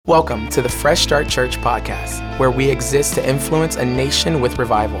Welcome to the Fresh Start Church podcast, where we exist to influence a nation with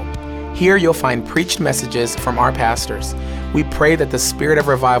revival. Here you'll find preached messages from our pastors. We pray that the spirit of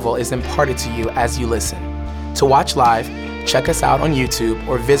revival is imparted to you as you listen. To watch live, check us out on YouTube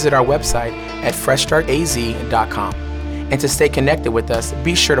or visit our website at freshstartaz.com. And to stay connected with us,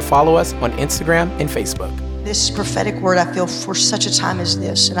 be sure to follow us on Instagram and Facebook. This prophetic word I feel for such a time as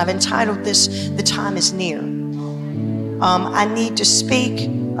this, and I've entitled this, The Time is Near. I need to speak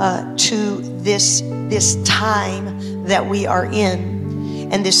to this time that we are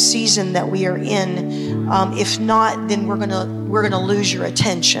in and this season that we are in. If not, then we're gonna lose your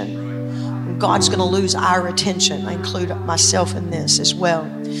attention. God's gonna lose our attention. I include myself in this as well.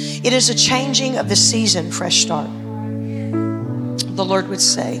 It is a changing of the season, Fresh Start. The Lord would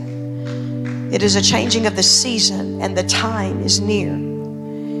say, it is a changing of the season and the time is near.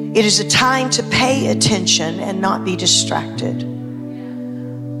 It is a time to pay attention and not be distracted.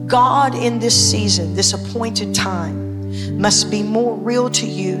 God in this season, this appointed time, must be more real to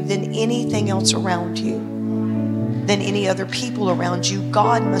you than anything else around you, than any other people around you.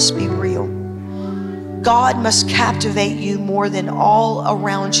 God must be real. God must captivate you more than all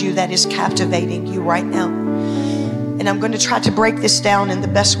around you that is captivating you right now. And I'm going to try to break this down in the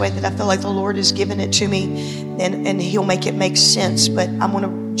best way that I feel like the Lord has given it to me, and He'll make it make sense. But I'm going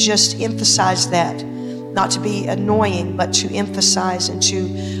to just emphasize that, not to be annoying, but to emphasize and to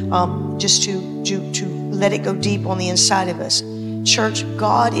just to let it go deep on the inside of us. Church,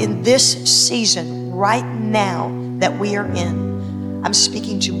 God in this season, right now that we are in, I'm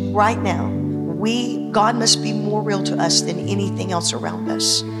speaking to right now, God must be more real to us than anything else around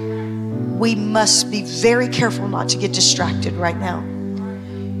us. We must be very careful not to get distracted right now.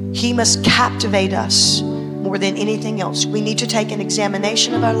 He must captivate us more than anything else. We need to take an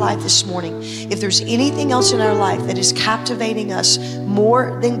examination of our life this morning. If there's anything else in our life that is captivating us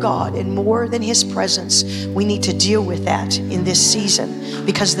more than God and more than His presence, we need to deal with that in this season,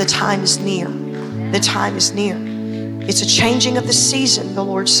 because the time is near. The time is near. It's a changing of the season, the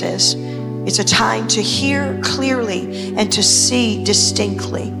Lord says. It's a time to hear clearly and to see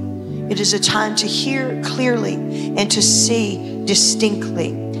distinctly. It is a time to hear clearly and to see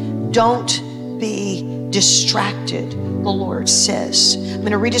distinctly. Don't be distracted, the Lord says. I'm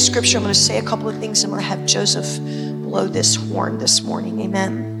going to read a scripture. I'm going to say a couple of things. I'm going to have Joseph blow this horn this morning.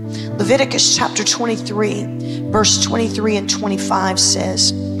 Amen. Leviticus chapter 23, verse 23 and 25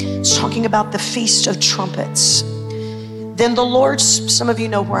 says, it's talking about the Feast of Trumpets. Then the Lord, some of you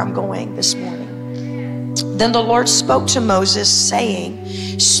know where I'm going this morning. Then the Lord spoke to Moses, saying,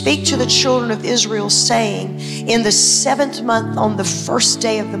 speak to the children of Israel, saying, in the 7th month, on the 1st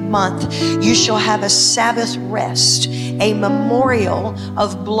day of the month, you shall have a Sabbath rest, a memorial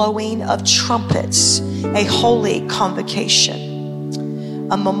of blowing of trumpets, a holy convocation.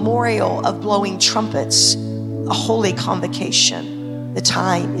 A memorial of blowing trumpets, a holy convocation. The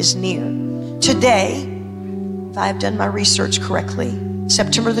time is near. Today, if I have done my research correctly,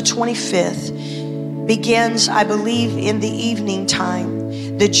 September the 25th, begins, I believe, in the evening time,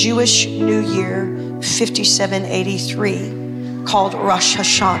 the Jewish New Year 5783, called Rosh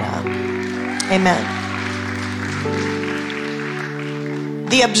Hashanah. Amen.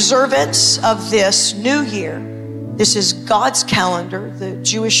 The observance of this new year, this is God's calendar. The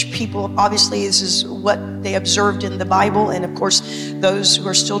Jewish people, obviously, this is what they observed in the Bible. And of course, those who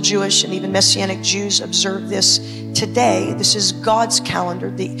are still Jewish and even Messianic Jews observe this today. This is God's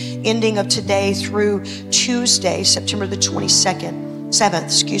calendar. The ending of today through Tuesday, September the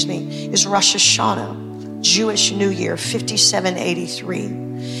 7th, is Rosh Hashanah, Jewish New Year,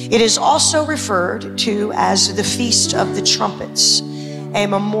 5783. It is also referred to as the Feast of the Trumpets, a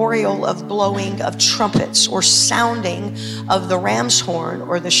memorial of blowing of trumpets or sounding of the ram's horn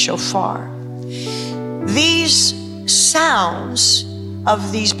or the shofar. These sounds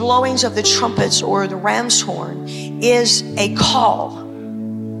of these blowings of the trumpets or the ram's horn is a call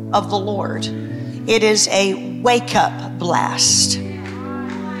of the Lord. It is a wake-up blast.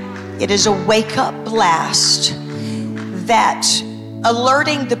 It is a wake-up blast that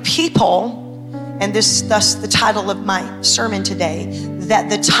alerting the people, and thus the title of my sermon today, that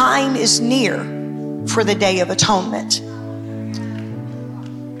the time is near for the Day of Atonement.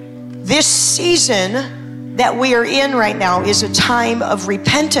 This season that we are in right now is a time of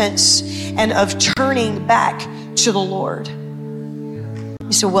repentance and of turning back to the Lord.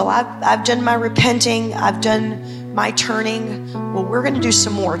 You say, well, I've done my repenting, I've done my turning. Well, we're going to do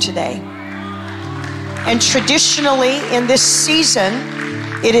some more today. And traditionally in this season,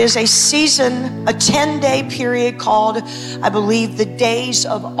 it is a season, a 10-day period called, I believe, the Days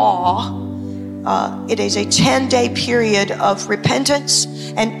of Awe. it is a 10-day period of repentance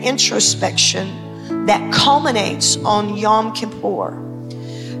and introspection that culminates on Yom Kippur.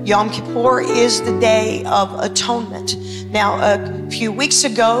 Yom Kippur is the Day of Atonement. Now, a few weeks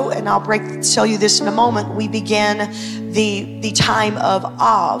ago, and I'll tell you this in a moment, we began the time of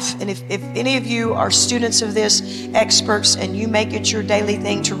Av. And if any of you are students of this, experts, and you make it your daily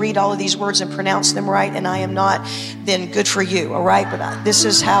thing to read all of these words and pronounce them right, and I am not, then good for you, all right? But this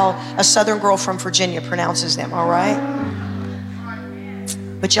is how a Southern girl from Virginia pronounces them, all right?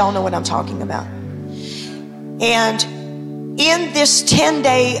 But y'all know what I'm talking about. And in this 10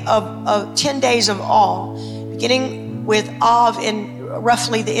 days of awe, beginning with Av in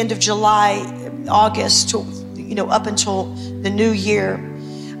roughly the end of July, August, to up until the new year,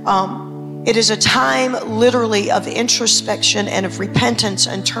 it is a time literally of introspection and of repentance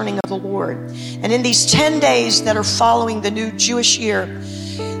and turning of the Lord. And in these 10 days that are following the new Jewish year,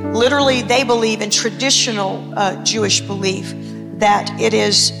 literally they believe in traditional Jewish belief that it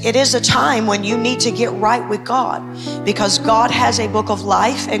is a time when you need to get right with God, because God has a book of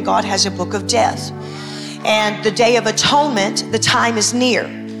life and God has a book of death. And the Day of Atonement, the time is near.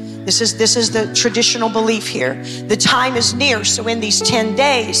 This is the traditional belief here. The time is near. So in these 10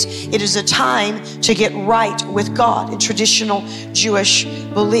 days, it is a time to get right with God in traditional Jewish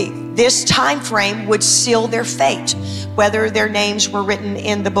belief. This time frame would seal their fate, whether their names were written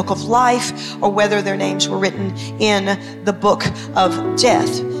in the book of life or whether their names were written in the book of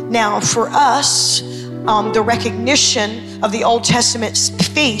death. Now, for us, the recognition of the Old Testament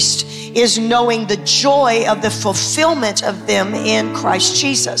feast is knowing the joy of the fulfillment of them in Christ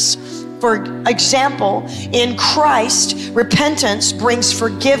Jesus. For example, in Christ, repentance brings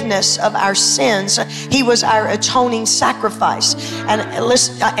forgiveness of our sins. He was our atoning sacrifice. And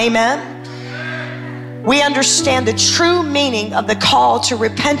listen, amen? We understand the true meaning of the call to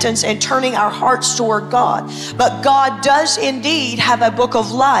repentance and turning our hearts toward God. But God does indeed have a book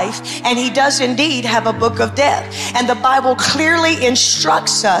of life, and He does indeed have a book of death. And the Bible clearly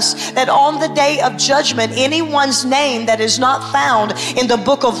instructs us that on the day of judgment, anyone's name that is not found in the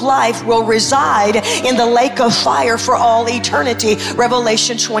book of life will reside in the lake of fire for all eternity.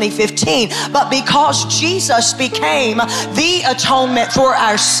 Revelation 20:15. But because Jesus became the atonement for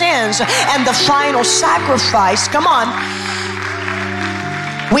our sins and the final sacrifice, come on,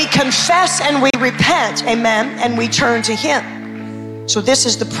 we confess and we repent, amen, and we turn to Him. So this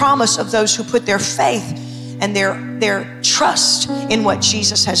is the promise of those who put their faith and their trust in what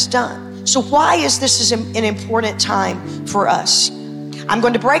Jesus has done. So why is this an important time for us? I'm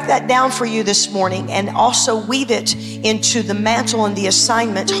going to break that down for you this morning and also weave it into the mantle and the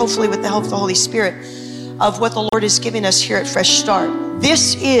assignment, hopefully with the help of the Holy Spirit, of what the Lord is giving us here at Fresh Start.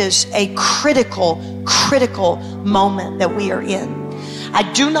 This is a critical moment that we are in. I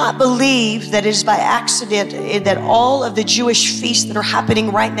do not believe that it is by accident that all of the Jewish feasts that are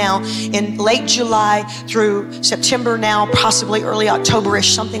happening right now in late July through September now, possibly early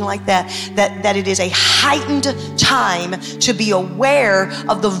October-ish, something like that it is a heightened time to be aware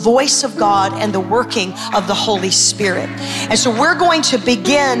of the voice of God and the working of the Holy Spirit. And so we're going to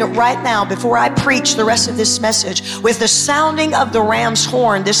begin right now, before I preach the rest of this message, with the sounding of the ram's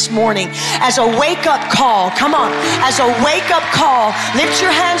horn this morning as a wake-up call. Come on, as a wake-up call. Lift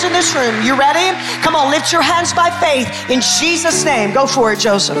your hands in this room. You ready? Come on, lift your hands by faith in Jesus' name. Go for it,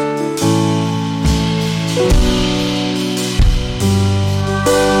 Joseph.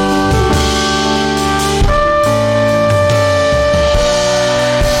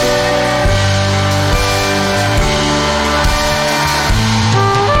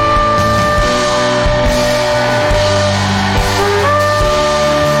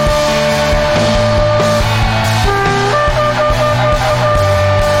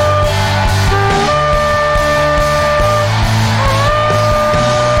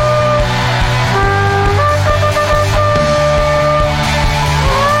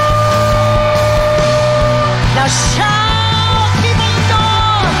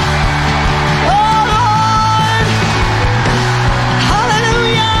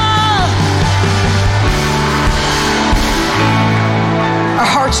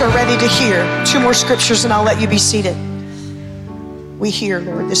 Are ready to hear. Two more scriptures and I'll let you be seated. We hear,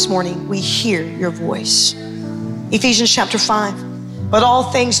 Lord, this morning, we hear your voice. Ephesians chapter 5. But all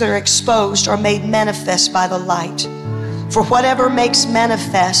things that are exposed are made manifest by the light. For whatever makes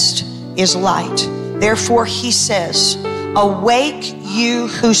manifest is light. Therefore, he says, awake you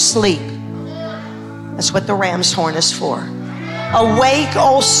who sleep. That's what the ram's horn is for. Awake,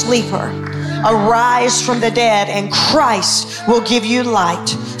 O sleeper. Arise from the dead, and Christ will give you light.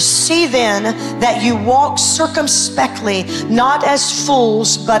 See then that you walk circumspectly, not as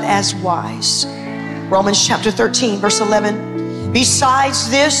fools, but as wise. Romans chapter 13, verse 11. Besides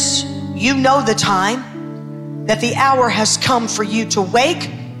this, you know the time, that the hour has come for you to wake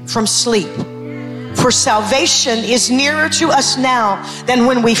from sleep. For salvation is nearer to us now than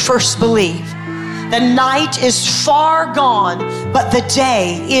when we first believed. The night is far gone, but the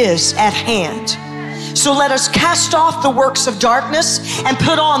day is at hand. So let us cast off the works of darkness and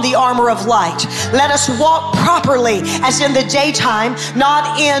put on the armor of light. Let us walk properly as in the daytime,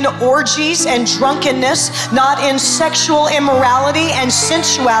 not in orgies and drunkenness, not in sexual immorality and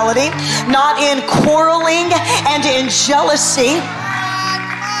sensuality, not in quarreling and in jealousy.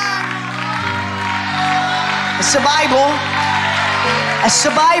 It's the Bible. It's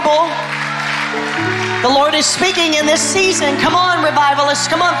the Bible. The Lord is speaking in this season. Come on, revivalists.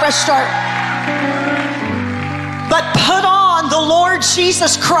 Come on, fresh start. But put on the Lord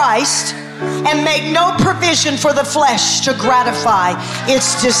Jesus Christ and make no provision for the flesh to gratify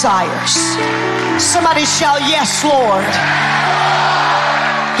its desires. Somebody shout, yes, Lord.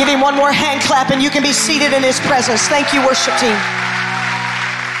 Give him one more hand clap and you can be seated in his presence. Thank you, worship team.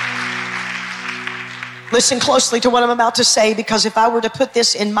 Listen closely to what I'm about to say, because if I were to put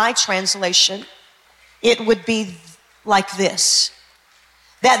this in my translation, it would be like this.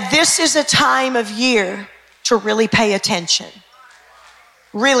 That this is a time of year to really pay attention.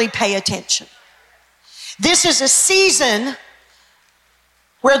 Really pay attention. This is a season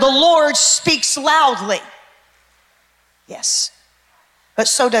where the Lord speaks loudly. Yes. But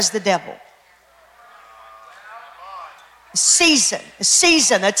so does the devil. A season,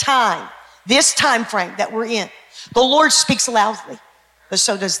 a time. This time frame that we're in. The Lord speaks loudly, but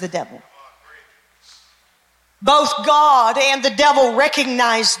so does the devil. Both God and the devil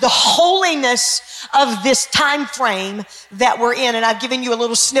recognize the holiness of this time frame that we're in. And I've given you a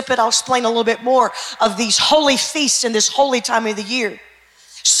little snippet. I'll explain a little bit more of these holy feasts in this holy time of the year.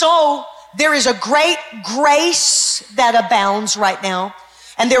 So there is a great grace that abounds right now.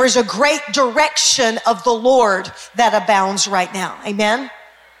 And there is a great direction of the Lord that abounds right now. Amen?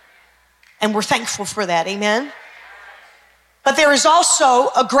 And we're thankful for that. Amen? But there is also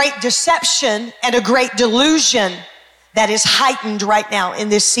a great deception and a great delusion that is heightened right now in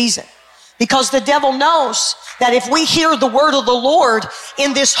this season. Because the devil knows that if we hear the word of the Lord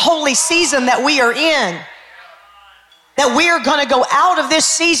in this holy season that we are in, that we are going to go out of this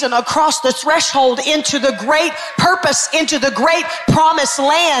season across the threshold into the great purpose, into the great promised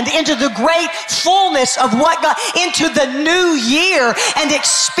land, into the great fullness of what God, into the new year, and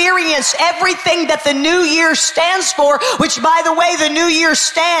experience everything that the new year stands for, which, by the way, the new year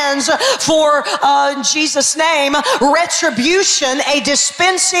stands for, in Jesus' name, retribution, a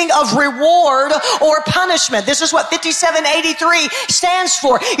dispensing of reward or punishment. This is what 5783 stands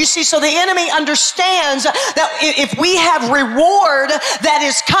for. You see, so the enemy understands that if we have reward that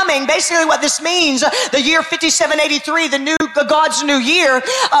is coming. Basically what this means, the year 5783, God's new year,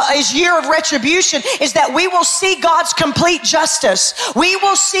 is year of retribution, is that we will see God's complete justice. We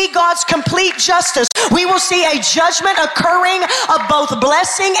will see God's complete justice. We will see a judgment occurring of both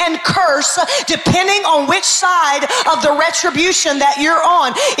blessing and curse, depending on which side of the retribution that you're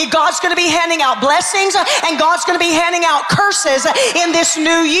on. God's going to be handing out blessings and God's going to be handing out curses in this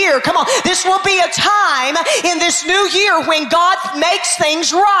new year. Come on, this will be a time in this new year when God makes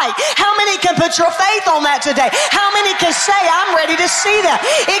things right. How many can put your faith on that today? How many can say, I'm ready to see that?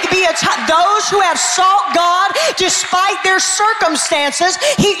 It could be a time, those who have sought God despite their circumstances,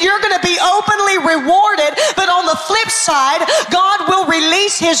 you're going to be openly rewarded. But on the flip side, God will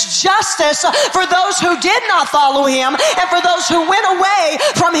release his justice for those who did not follow him and for those who went away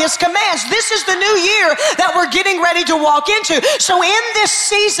from his commands. This is the new year that we're getting ready to walk into. So in this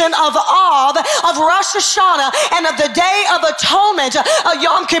season of Av, of Rosh Hashanah, and of the Day of Atonement,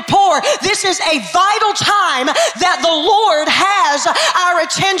 Yom Kippur, this is a vital time that the Lord has our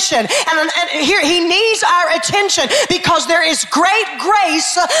attention. And here he needs our attention because there is great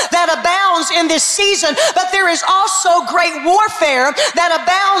grace that abounds in this season, but there is also great warfare that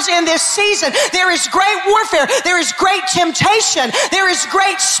abounds in this season. There is great warfare. There is great temptation. There is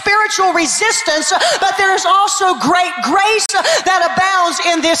great spiritual resistance, but there is also great grace that abounds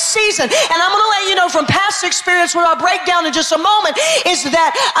in this season. And I'm going to let you know from past experience, what I'll break down in just a moment, is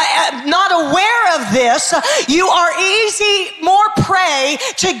that not aware of this, you are more prey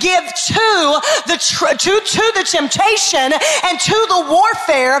to give to the temptation and to the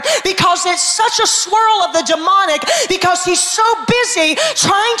warfare, because it's such a swirl of the demonic, because he's so busy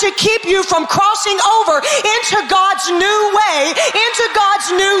trying to keep you from crossing over into God's new way, into God's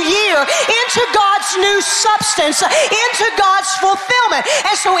new year, year into God's new substance, into God's fulfillment.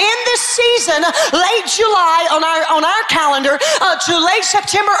 And so in this season, late July on our calendar to late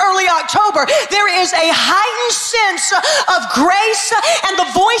September, early October, there is a heightened sense of grace and the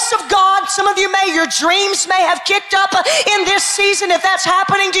voice of God. Some of you your dreams may have kicked up in this season. If that's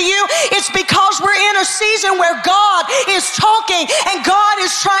happening to you, it's because we're in a season where God is talking and God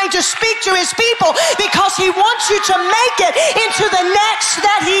is trying to speak to his people because he wants you to make it into the next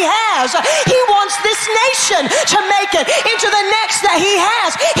that he has. He wants this nation to make it into the next that he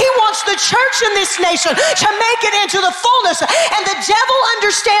has. He wants the church in this nation to make it into the fullness. And the devil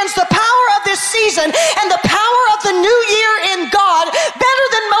understands the power of this season and the power of the new year in God better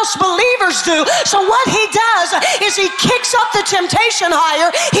than most believers do. So what he does is he kicks up the temptation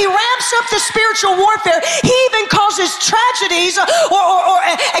higher. He ramps up the spiritual warfare. He even causes tragedies or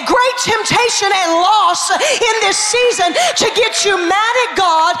a great temptation and loss in this season to get you mad at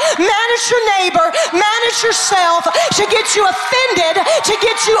God, mad at your neighbor, mad at yourself, to get you offended, to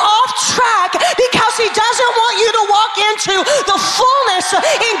get you off track because he doesn't want you to walk into the fullness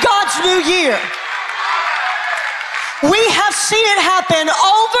in God's new year. We have seen it happen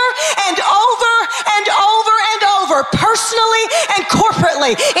over and over and over and over, personally and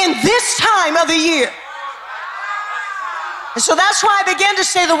corporately, in this time of the year. And so that's why I began to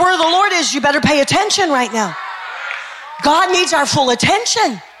say the word of the Lord is, you better pay attention right now. God needs our full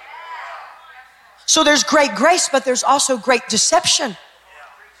attention. So there's great grace, but there's also great deception.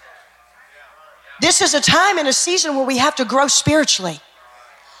 This is a time and a season where we have to grow spiritually.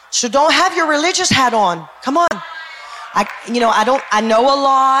 So don't have your religious hat on. Come on. I know a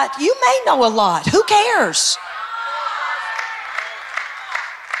lot. You may know a lot. Who cares?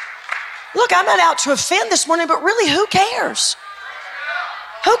 Look, I'm not out to offend this morning, but really, who cares?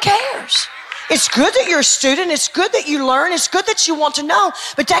 Who cares? It's good that you're a student. It's good that you learn. It's good that you want to know,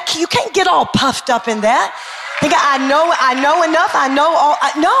 but you can't get all puffed up in that. Think, I know enough.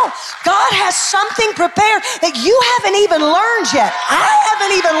 No, God has something prepared that you haven't even learned yet. I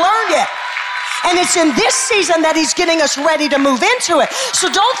haven't even learned yet. And it's in this season that he's getting us ready to move into it. So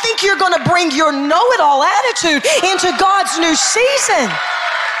don't think you're going to bring your know-it-all attitude into God's new season.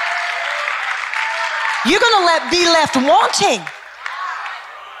 You're going to be left wanting.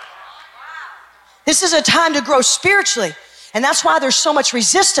 This is a time to grow spiritually. And that's why there's so much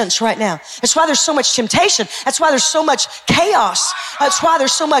resistance right now. That's why there's so much temptation. That's why there's so much chaos. That's why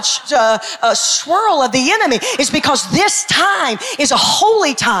there's so much swirl of the enemy. It's because this time is a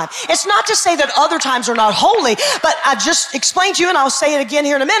holy time. It's not to say that other times are not holy, but I just explained to you, and I'll say it again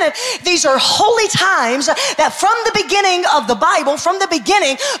here in a minute. These are holy times that from the beginning of the Bible, from the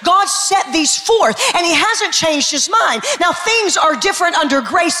beginning, God set these forth, and he hasn't changed his mind. Now, things are different under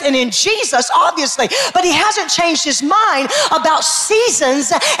grace and in Jesus, obviously, but he hasn't changed his mind about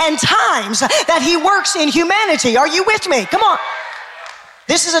seasons and times that he works in humanity. Are you with me? Come on.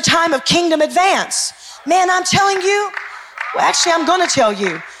 This is a time of kingdom advance. Man, I'm telling you, well, actually, I'm going to tell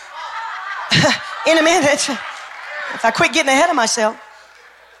you in a minute, if I quit getting ahead of myself.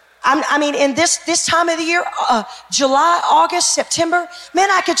 In this time of the year, July, August, September, man,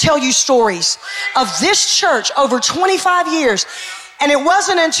 I could tell you stories of this church over 25 years. And it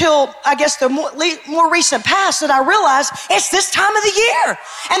wasn't until, I guess, the more recent past that I realized it's this time of the year.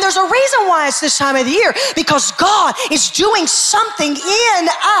 And there's a reason why it's this time of the year, because God is doing something in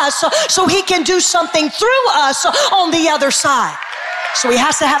us so he can do something through us on the other side. So he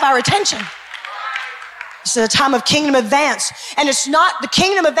has to have our attention. It's a time of kingdom advance. And the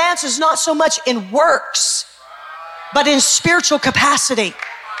kingdom advance is not so much in works, but in spiritual capacity,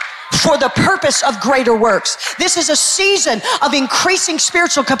 for the purpose of greater works. This is a season of increasing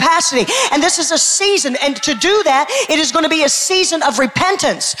spiritual capacity. And this is a season, and to do that, it is going to be a season of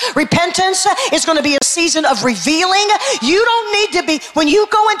repentance. Repentance is going to be a season of revealing. You don't need to be, when you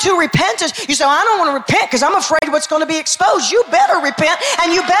go into repentance, you say, I don't want to repent because I'm afraid what's going to be exposed. You better repent,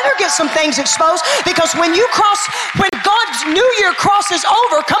 and you better get some things exposed, because when God's new year crosses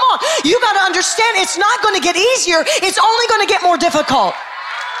over, come on, you got to understand it's not going to get easier. It's only going to get more difficult.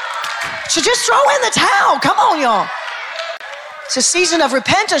 So just throw in the towel. Come on, y'all. It's a season of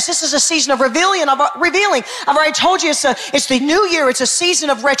repentance. This is a season of revealing. I've already told you it's the new year. It's a season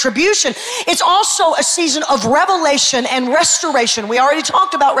of retribution. It's also a season of revelation and restoration. We already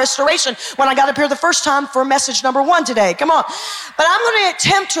talked about restoration when I got up here the first time for message number 1 today. Come on. But I'm going to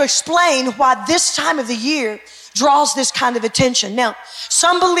attempt to explain why this time of the year draws this kind of attention. Now,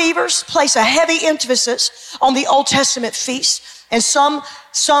 some believers place a heavy emphasis on the Old Testament feasts, and some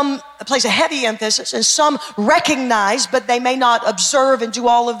place a heavy emphasis, and some recognize, but they may not observe and do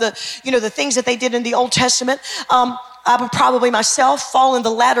all of the things that they did in the Old Testament. I would probably myself fall in the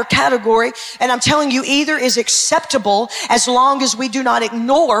latter category. And I'm telling you, either is acceptable as long as we do not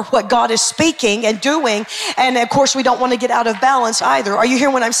ignore what God is speaking and doing. And of course, we don't want to get out of balance either. Are you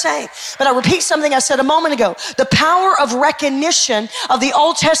hearing what I'm saying? But I repeat something I said a moment ago. The power of recognition of the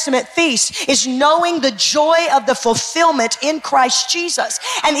Old Testament feast is knowing the joy of the fulfillment in Christ Jesus.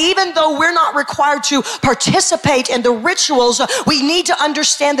 And even though we're not required to participate in the rituals, we need to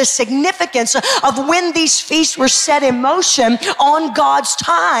understand the significance of when these feasts were set in motion on God's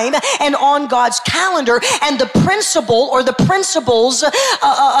time and on God's calendar, and the principle or the principles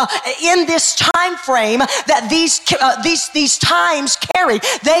in this time frame that these times carry.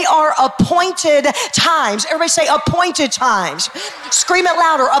 They are appointed times. Everybody say appointed times. Scream it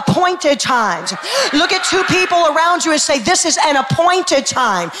louder, appointed times. Look at two people around you and say, this is an appointed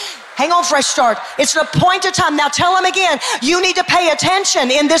time. Hang on, fresh start. It's an appointed time. Now tell them again, you need to pay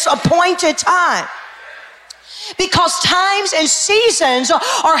attention in this appointed time. Because times and seasons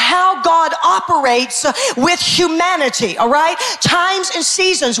are how God operates with humanity, all right? Times and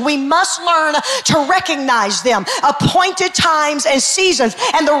seasons, we must learn to recognize them. Appointed times and seasons.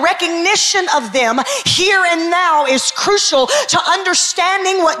 And the recognition of them here and now is crucial to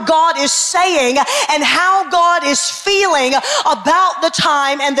understanding what God is saying and how God is feeling about the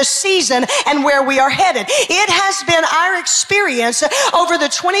time and the season and where we are headed. It has been our experience over the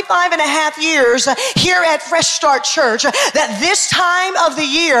 25 and a half years here at Fresh Start Church that this time of the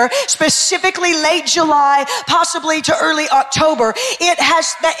year, specifically late July, possibly to early October, it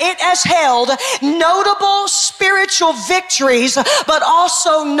has held notable spiritual victories, but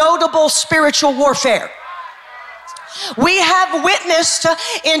also notable spiritual warfare. We have witnessed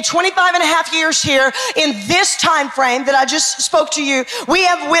in 25 and a half years here in this time frame that I just spoke to you, we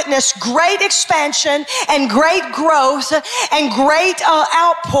have witnessed great expansion and great growth and great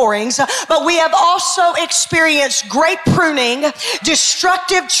outpourings, but we have also experienced great pruning,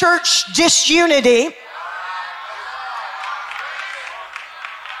 destructive church disunity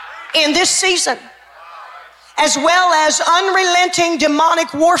in this season, as well as unrelenting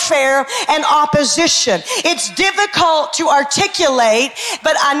demonic warfare and opposition. It's difficult to articulate,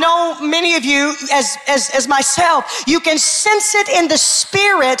 but I know many of you, as myself, you can sense it in the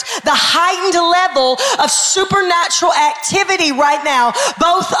spirit, the heightened level of supernatural activity right now,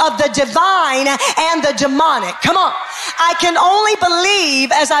 both of the divine and the demonic. Come on. I can only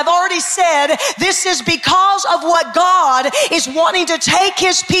believe, as I've already said, this is because of what God is wanting to take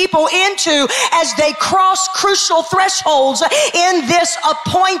his people into as they cross crucial thresholds in this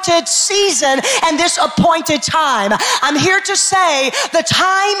appointed season and this appointed time. I'm here to say the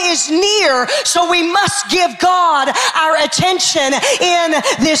time is near, so we must give God our attention in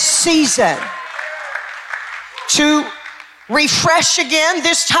this season. To refresh again,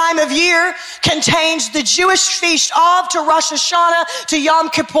 this time of year contains the Jewish feast of to Rosh Hashanah to Yom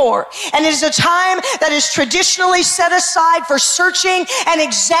Kippur. And it is a time that is traditionally set aside for searching and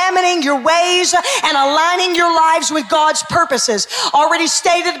examining your ways and aligning your lives with God's purposes. Already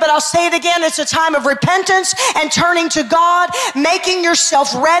stated, but I'll say it again, it's a time of repentance and turning to God, making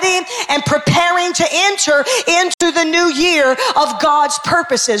yourself ready and preparing to enter into the new year of God's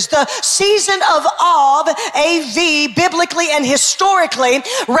purposes. The season of Av, A-V, biblically and historically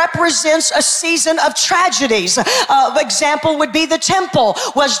represents a season of tragedies. Example would be the temple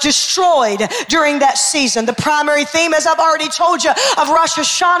was destroyed during that season. The primary theme, as I've already told you, of Rosh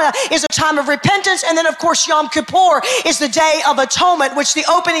Hashanah is a time of repentance. And then, of course, Yom Kippur is the Day of Atonement, which the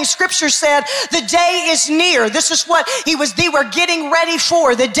opening scripture said, the day is near. This is what they were getting ready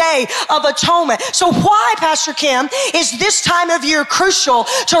for, the Day of Atonement. So why, Pastor Kim, is this time of year crucial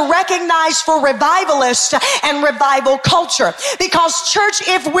to recognize for revivalists and revival culture? Because, church,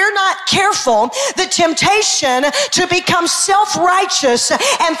 if we're not careful, the temptation to become self-righteous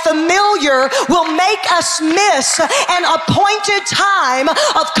and familiar will make us miss an appointed time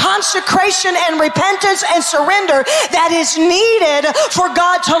of consecration and repentance and surrender that is needed for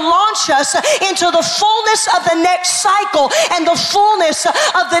God to launch us into the fullness of the next cycle and the fullness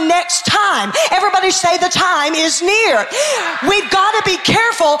of the next time. Everybody say the time is near. We've got to be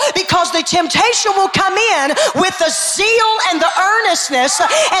careful because the temptation will come in with the zeal and the earnestness,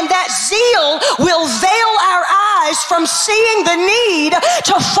 and that zeal will veil our eyes from seeing the need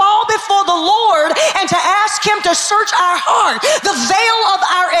to fall before the Lord and to ask him to search our heart. The veil of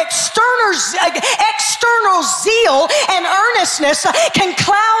our external external zeal and earnestness can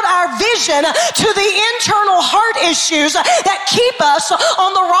cloud our vision to the internal heart issues that keep us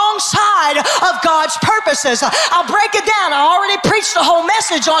on the wrong side of God's purposes. I'll break it down. I already preached the whole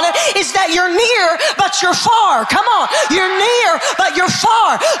message on it, is that you're near, but you're far. Come on. You're near, but you're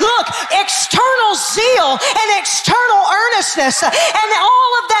far. Look, external zeal and external earnestness and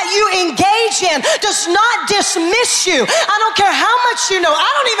all of that you engage in does not dismiss you. I don't care how much you know. I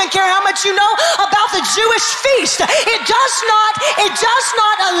don't even care how much you know about the Jewish feast. It does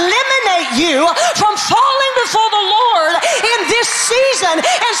not eliminate you from falling before the Lord in this season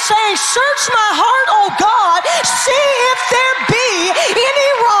and saying, search my heart, oh God, see if there be any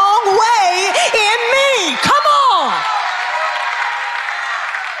wrong way in me. Come on.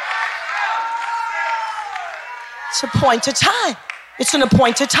 It's an appointed time. It's an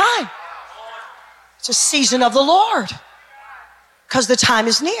appointed time. It's a season of the Lord. Because the time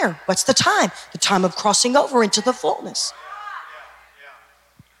is near. What's the time? The time of crossing over into the fullness.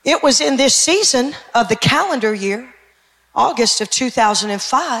 It was in this season of the calendar year, August of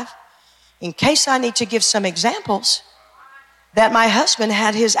 2005, in case I need to give some examples, that my husband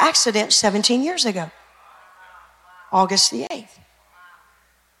had his accident 17 years ago, August the 8th.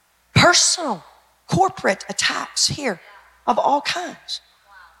 Personal, corporate attacks here of all kinds.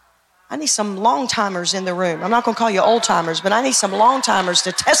 I need some long-timers in the room. I'm not going to call you old-timers, but I need some long-timers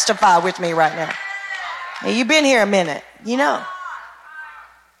to testify with me right now. Now, you've been here a minute, you know.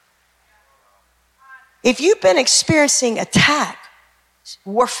 If you've been experiencing attack,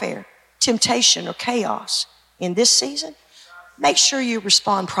 warfare, temptation, or chaos in this season, make sure you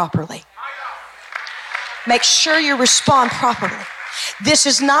respond properly. Make sure you respond properly. This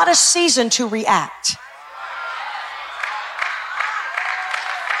is not a season to react.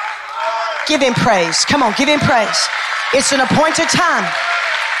 Give him praise. Come on, give him praise. It's an appointed time.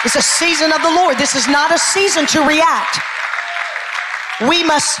 It's a season of the Lord. This is not a season to react. We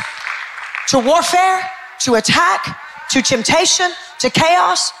must, to warfare, to attack, to temptation, to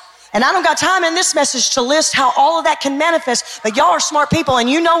chaos. And I don't got time in this message to list how all of that can manifest, but y'all are smart people and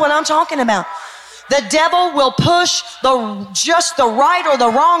you know what I'm talking about. The devil will push just the right or the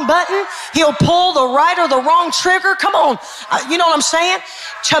wrong button. He'll pull the right or the wrong trigger. Come on. You know what I'm saying?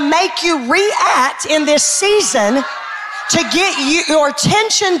 To make you react in this season, to get your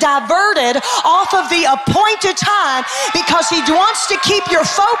attention diverted off of the appointed time, because he wants to keep your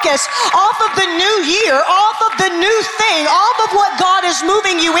focus off of the new year, off of the new thing, off of what God is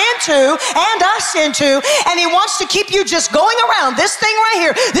moving you into and us into, and he wants to keep you just going around this thing right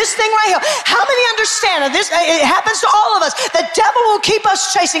here, this thing right here. How many understand that this? It happens to all of us. The devil will keep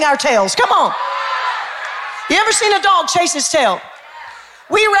us chasing our tails. Come on. You ever seen a dog chase his tail?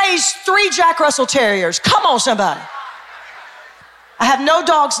 We raised 3 Jack Russell Terriers. Come on, somebody. I have no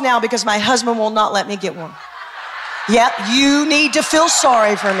dogs now because my husband will not let me get one. Yep, you need to feel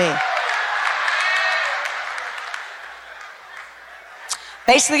sorry for me.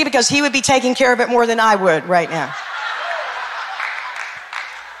 Basically because he would be taking care of it more than I would right now.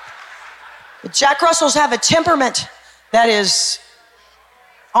 But Jack Russells have a temperament that is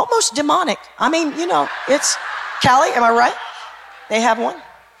almost demonic. I mean, you know, it's, Callie, am I right? They have one.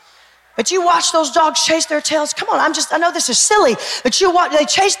 But you watch those dogs chase their tails. Come on, I know this is silly, but you watch, they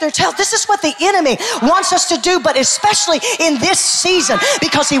chase their tails. This is what the enemy wants us to do, but especially in this season,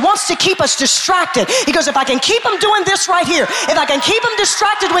 because he wants to keep us distracted. He goes, if I can keep them doing this right here, if I can keep them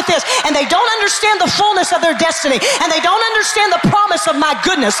distracted with this, and they don't understand the fullness of their destiny, and they don't understand the promise of my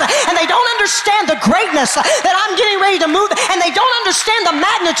goodness, and they don't understand the greatness that I'm getting ready to move, and they don't understand the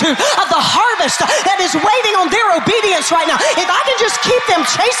magnitude of the harvest that is waiting on their obedience right now. If I can just keep them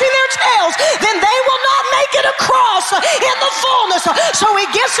chasing their tails, then they will not make it across in the fullness. So he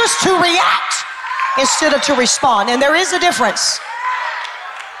gets us to react instead of to respond. And there is a difference.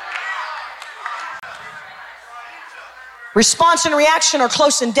 Response and reaction are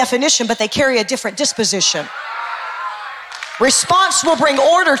close in definition, but they carry a different disposition. Response will bring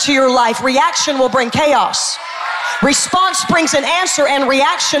order to your life. Reaction will bring chaos. Response brings an answer, and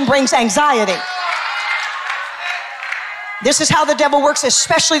reaction brings anxiety. This is how the devil works,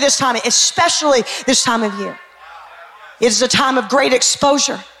 especially this time of year. It is a time of great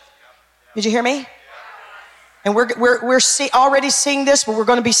exposure. Did you hear me? And we're already seeing this, but we're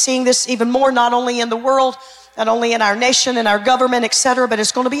going to be seeing this even more, not only in the world, not only in our nation, in our government, etc., but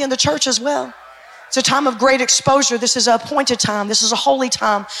it's going to be in the church as well. It's a time of great exposure. This is an appointed time. This is a holy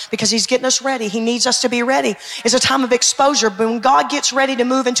time because he's getting us ready. He needs us to be ready. It's a time of exposure. But when God gets ready to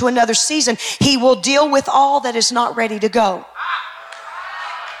move into another season, he will deal with all that is not ready to go.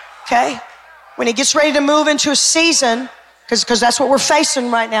 Okay? When he gets ready to move into a season, because that's what we're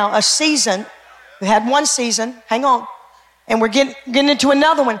facing right now, a season, We had one season, hang on, and we're getting into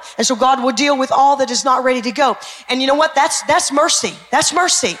another one. And so God will deal with all that is not ready to go. And you know what? That's mercy. That's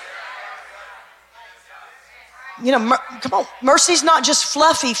mercy. You know, come on. Mercy's not just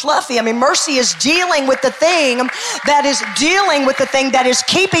fluffy. I mean, mercy is dealing with the thing that is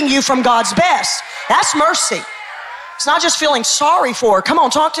keeping you from God's best. That's mercy. It's not just feeling sorry for her. Come on,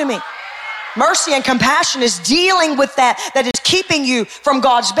 talk to me. Mercy and compassion is dealing with that is keeping you from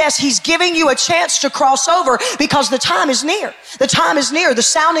God's best. He's giving you a chance to cross over because the time is near. The time is near. The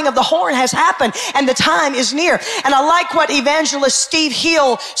sounding of the horn has happened and the time is near. And I like what evangelist Steve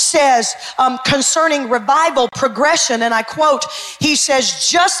Hill says concerning revival progression. And I quote, he says,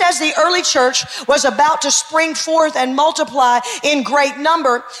 just as the early church was about to spring forth and multiply in great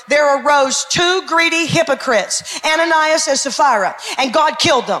number, there arose two greedy hypocrites, Ananias and Sapphira, and God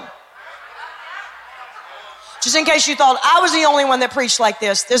killed them. Just in case you thought I was the only one that preached like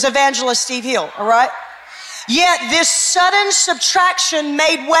this, there's evangelist Steve Hill, all right? Yet this sudden subtraction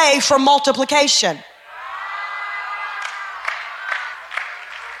made way for multiplication.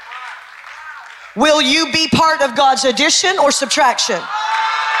 Will you be part of God's addition or subtraction?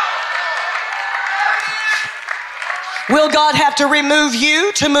 Will God have to remove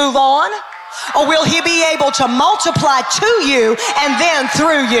you to move on? Or will he be able to multiply to you and then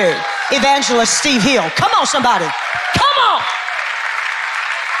through you? Evangelist Steve Hill. Come on, somebody. Come on.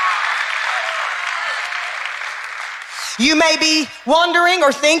 You may be wondering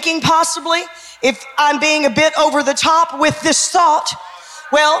or thinking possibly if I'm being a bit over the top with this thought.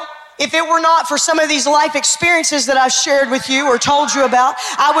 Well, if it were not for some of these life experiences that I've shared with you or told you about,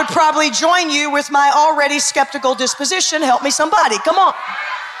 I would probably join you with my already skeptical disposition. Help me somebody. Come on.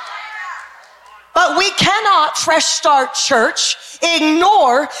 But we cannot, Fresh Start Church,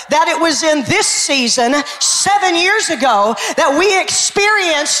 ignore that it was in this season 7 years ago that we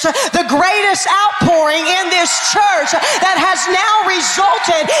experienced the greatest outpouring in this church that has now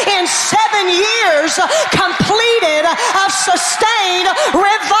resulted in 7 years completed of sustained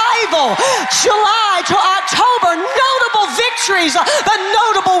revival. July to October, notable victories, but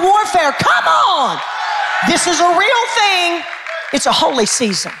notable warfare. Come on. This is a real thing. It's a holy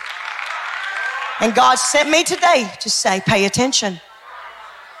season. And God sent me today to say, pay attention.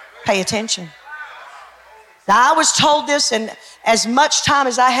 Pay attention. Now, I was told this, and as much time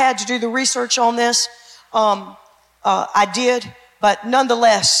as I had to do the research on this, I did. But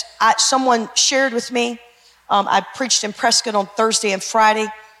nonetheless, someone shared with me. I preached in Prescott on Thursday and Friday,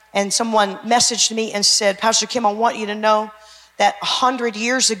 and someone messaged me and said, Pastor Kim, I want you to know that 100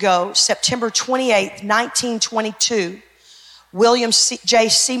 years ago, September 28th, 1922, William J.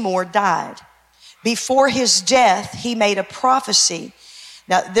 Seymour died. Before his death, he made a prophecy.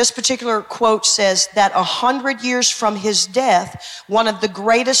 Now, this particular quote says that 100 years from his death, one of the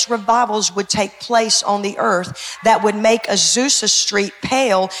greatest revivals would take place on the earth that would make Azusa Street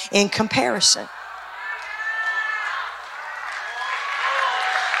pale in comparison.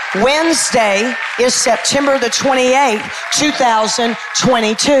 Wednesday is September the 28th,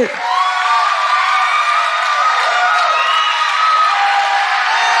 2022.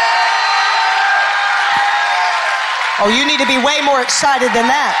 Oh, you need to be way more excited than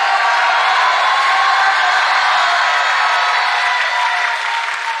that.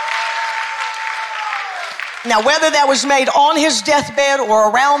 Now, whether that was made on his deathbed or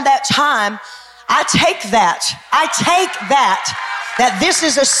around that time, I take that this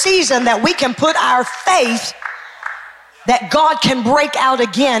is a season that we can put our faith that God can break out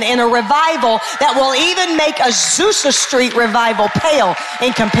again in a revival that will even make Azusa Street revival pale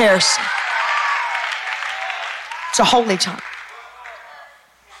in comparison. It's a holy time.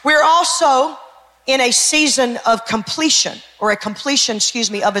 We're also in a season of completion, or a completion,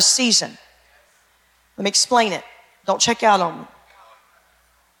 of a season. Let me explain it. Don't check out on me.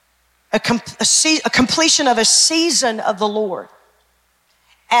 A completion of a season of the Lord.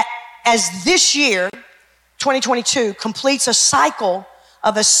 As this year, 2022, completes a cycle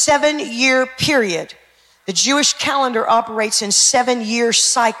of a 7-year period. The Jewish calendar operates in 7-year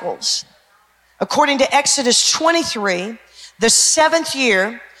cycles. According to Exodus 23, the 7th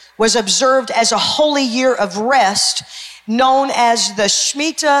year was observed as a holy year of rest, known as the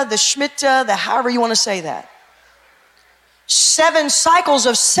Shemitah, however you want to say that. 7 cycles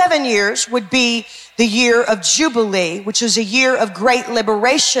of 7 years would be the year of Jubilee, which is a year of great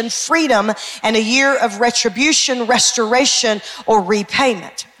liberation, freedom, and a year of retribution, restoration, or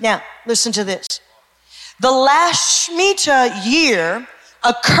repayment. Now, listen to this. The last Shemitah year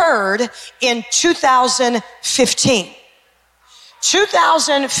occurred in 2015.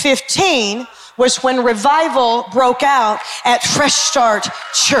 2015 was when revival broke out at Fresh Start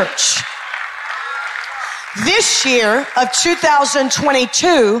Church. This year of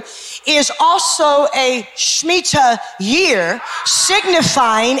 2022 is also a Shemitah year,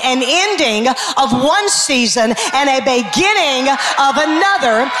 signifying an ending of one season and a beginning of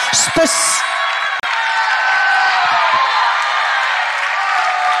another.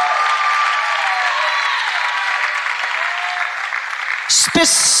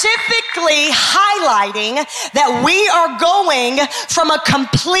 Specifically highlighting that we are going from a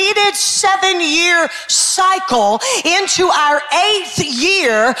completed 7-year cycle into our 8th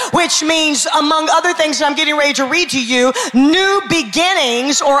year, which means, among other things that I'm getting ready to read to you, new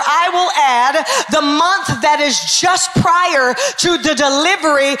beginnings, or I will add the month that is just prior to the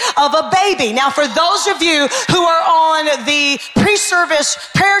delivery of a baby. Now, for those of you who are on the pre-service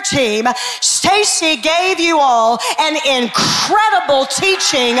prayer team, Stacy gave you all an incredible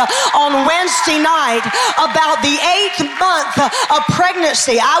teaching on Wednesday night about the 8th month of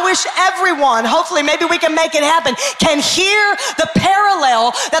pregnancy. I wish everyone, hopefully maybe we can make it happen, can hear the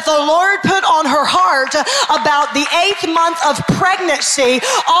parallel that the Lord put on her heart about the 8th month of pregnancy,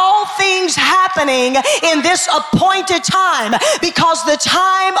 all things happening in this appointed time, because the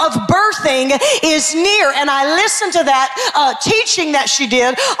time of birthing is near. And I listened to that teaching that she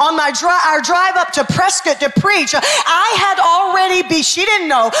did on our drive up to Prescott to preach. I had already she didn't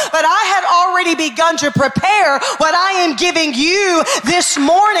know, but I had already begun to prepare what I am giving you this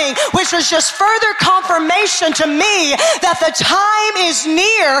morning, which was just further confirmation to me that the time is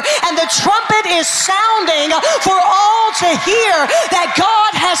near and the trumpet is sounding for all to hear that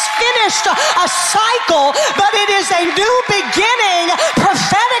God has finished a cycle, but it is a new beginning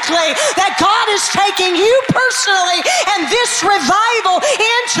prophetically that God is taking you personally and this revival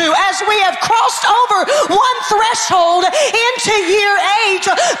into, as we have crossed over one threshold into year 8.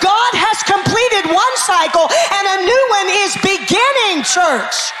 God has completed one cycle and a new one is beginning,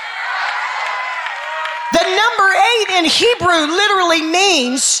 church. The number 8 in Hebrew literally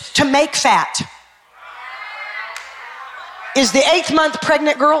means to make fat. Is the 8th month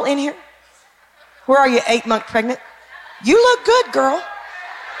pregnant girl in here? Where are you, 8th month pregnant? You look good, girl.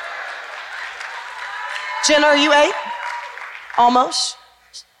 Jenna, are you 8? Almost.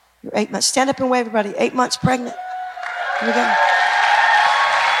 You're 8 months. Stand up and wave, everybody. 8 months pregnant. Here we go.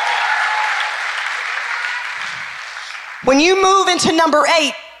 When you move into number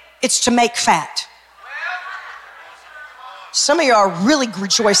 8, it's to make fat. Some of you are really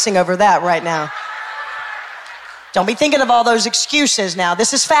rejoicing over that right now. Don't be thinking of all those excuses now.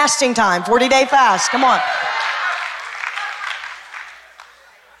 This is fasting time, 40-day fast. Come on.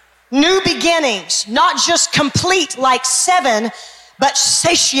 New beginnings, not just complete like 7, but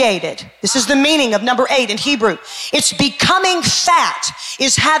satiated. This is the meaning of number 8 in Hebrew. It's becoming fat,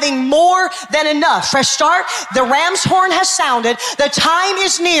 is having more than enough. Fresh start, the ram's horn has sounded, the time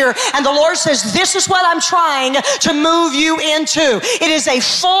is near, and the Lord says, this is what I'm trying to move you into. It is a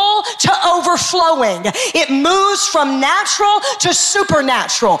full to overflowing. It moves from natural to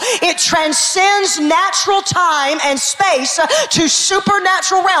supernatural. It transcends natural time and space to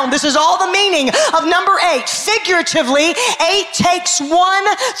supernatural realm. This is all the meaning of number 8. Figuratively, 8 takes 1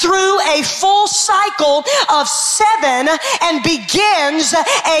 through a full cycle of 7 and begins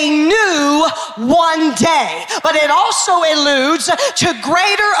a new one day. But it also alludes to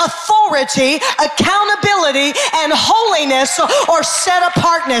greater authority, accountability, and holiness or set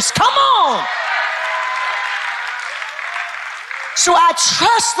apartness. Come on. So I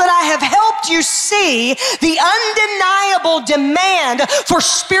trust that I have helped you see the undeniable demand for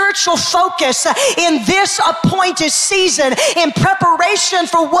spiritual focus in this appointed season in preparation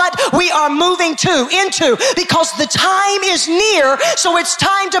for what we are moving into, because the time is near, so it's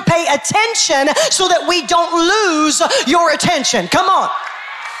time to pay attention so that we don't lose your attention. Come on.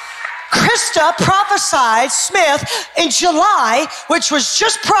 Krista prophesied, Smith, in July, which was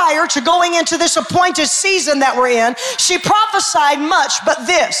just prior to going into this appointed season that we're in. She prophesied much, but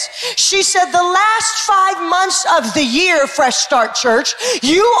this. She said, the last 5 months of the year, Fresh Start Church,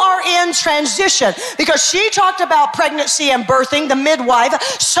 you are in transition. Because she talked about pregnancy and birthing, the midwife.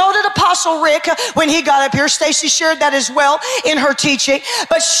 So did Apostle Rick when he got up here. Stacy shared that as well in her teaching.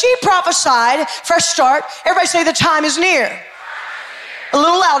 But she prophesied, Fresh Start, everybody say the time is near. A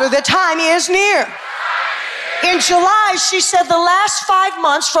little louder, the time is near. In July, she said the last 5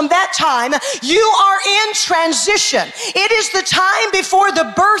 months from that time, you are in transition. It is the time before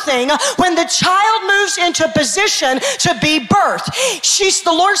the birthing when the child moves into position to be birthed.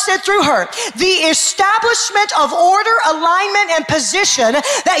 The Lord said through her, the establishment of order, alignment, and position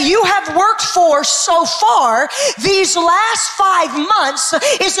that you have worked for so far, these last 5 months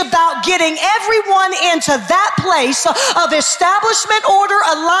is about getting everyone into that place of establishment, order,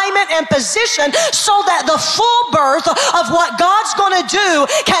 alignment, and position so that the full birth of what God's going to do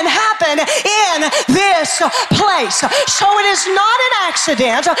can happen in this place. So it is not an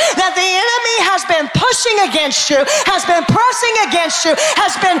accident that the enemy has been pushing against you, has been pressing against you,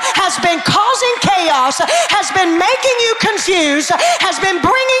 has been causing chaos, has been making you confused, has been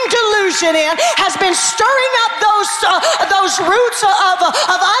bringing delusion in, has been stirring up those roots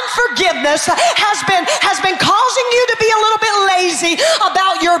of unforgiveness, has been causing you to be a little bit lazy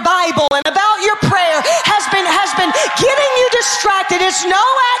about your Bible and about your prayer, has been getting you distracted. It's no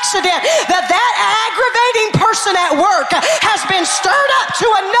accident that aggravating person at work has been stirred up to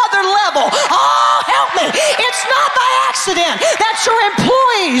another level. Oh, help me. It's not by accident that your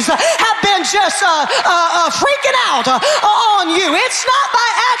employees have been just freaking out on you. It's not by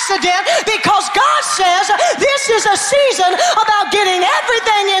accident, because God says this is a season about getting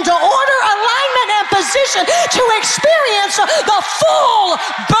everything into order, alignment, and position to experience the full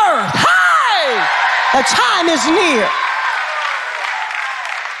birth. Hey! The time is near.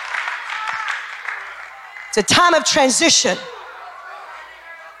 It's a time of transition.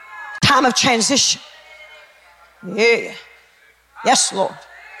 Time of transition. Yeah. Yes, Lord.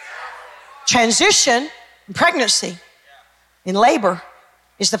 Transition in pregnancy, in labor,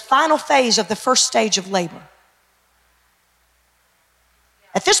 is the final phase of the first stage of labor.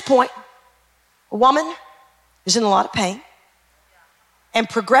 At this point, a woman is in a lot of pain and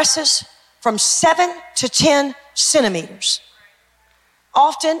progresses from 7 to 10 centimeters,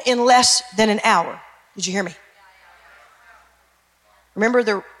 often in less than an hour. Did you hear me? Remember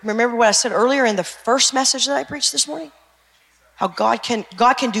what I said earlier in the first message that I preached this morning? How God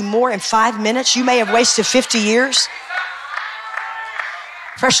can do more in 5 minutes. You may have wasted 50 years.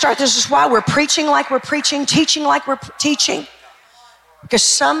 Fresh Start, this is why we're preaching like we're preaching, teaching like we're teaching. Because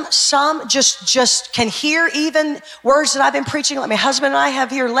some just can hear even words that I've been preaching, like my husband and I have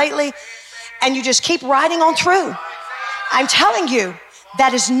here lately, and you just keep riding on through. I'm telling you,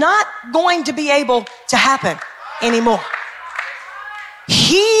 that is not going to be able to happen anymore.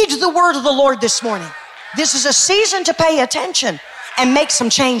 Heed the word of the Lord this morning. This is a season to pay attention and make some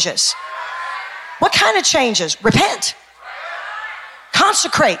changes. What kind of changes? Repent.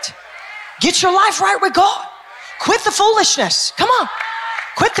 Consecrate. Get your life right with God. Quit the foolishness. Come on.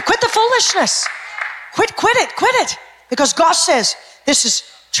 Quit the foolishness. Quit it. Because God says this is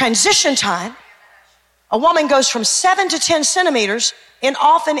transition time. A woman goes from 7 to 10 centimeters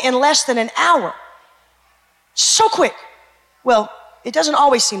often in less than an hour. So quick. Well, it doesn't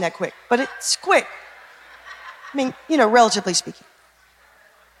always seem that quick, but it's quick. I mean, relatively speaking.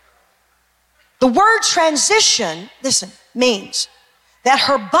 The word transition, listen, means that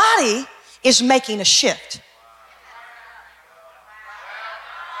her body is making a shift.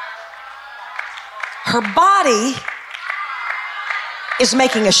 Her body is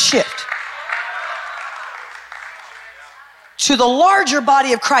making a shift. To the larger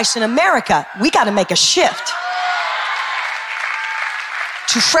body of Christ in America, we got to make a shift.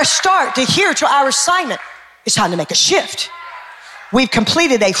 To Fresh Start, to here, to our assignment, it's time to make a shift. We've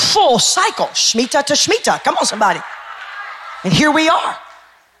completed a full cycle, Shemitah to Shemitah. Come on, somebody. And here we are,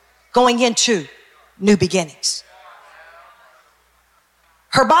 going into new beginnings.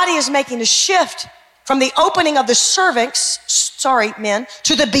 Her body is making a shift from the opening of the cervix, men,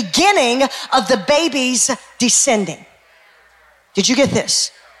 to the beginning of the baby's descending. Did you get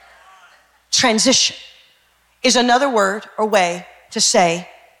this? Transition is another word or way to say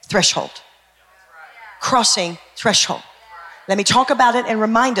threshold. Crossing threshold. Let me talk about it and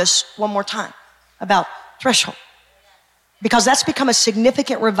remind us one more time about threshold, because that's become a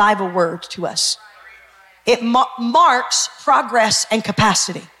significant revival word to us. It marks progress and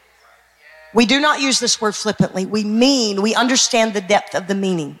capacity. We do not use this word flippantly. We understand the depth of the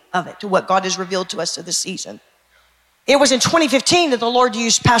meaning of it, to what God has revealed to us to this season. It was in 2015 that the Lord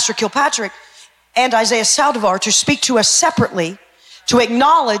used Pastor Kilpatrick and Isaiah Saldivar to speak to us separately to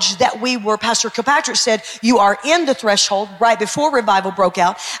acknowledge that we were, Pastor Kilpatrick said, you are in the threshold right before revival broke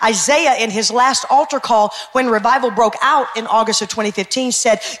out. Isaiah, in his last altar call, when revival broke out in August of 2015,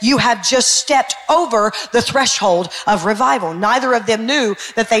 said, you have just stepped over the threshold of revival. Neither of them knew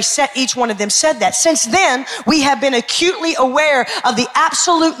that each one of them said that. Since then, we have been acutely aware of the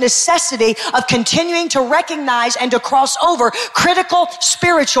absolute necessity of continuing to recognize and to cross over critical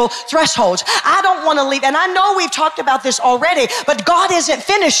spiritual thresholds. I don't want to leave, and I know we've talked about this already, but God isn't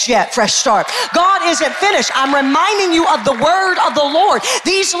finished yet, Fresh Start. God isn't finished. I'm reminding you of the word of the Lord.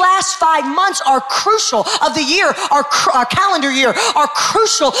 These last 5 months are crucial of the year, our calendar year, are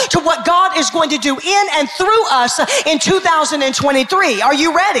crucial to what God is going to do in and through us in 2023. Are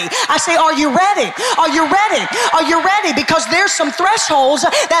you ready? I say, are you ready? Are you ready? Are you ready? Because there's some thresholds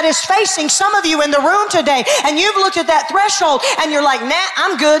that is facing some of you in the room today, and you've looked at that threshold and you're like, nah,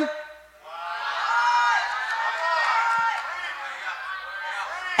 I'm good.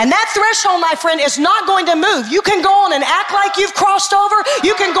 And that threshold, my friend, is not going to move. You can go on and act like you've crossed over.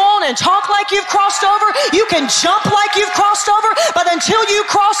 You can go on and talk like you've crossed over. You can jump like you've crossed over. But until you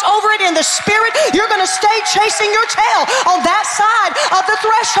cross over it in the spirit, you're going to stay chasing your tail on that side of the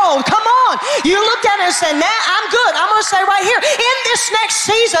threshold. Come on. You looked at it and said, nah, I'm good. I'm going to say right here, in this next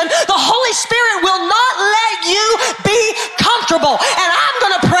season, the Holy Spirit will not let you be comfortable. And I'm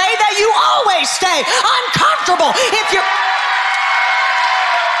going to pray that you always stay uncomfortable. If you're...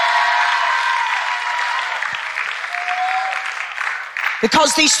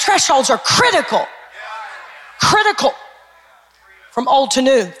 Because these thresholds are critical. Critical. From old to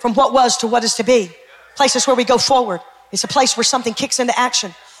new, from what was to what is to be. Places where we go forward. It's a place where something kicks into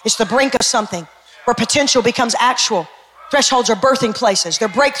action. It's the brink of something where potential becomes actual. Thresholds are birthing places. They're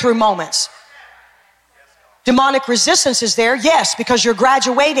breakthrough moments. Demonic resistance is there, yes, because you're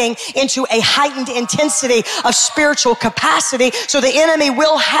graduating into a heightened intensity of spiritual capacity, so the enemy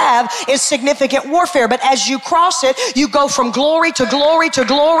will have its significant warfare. But as you cross it, you go from glory to glory to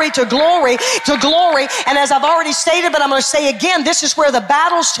glory to glory to glory. And as I've already stated, but I'm going to say again, this is where the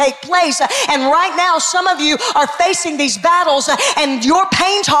battles take place. And right now, some of you are facing these battles, and your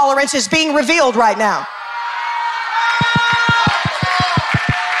pain tolerance is being revealed right now.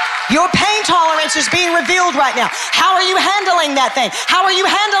 Your pain tolerance is being revealed right now. How are you handling that thing? How are you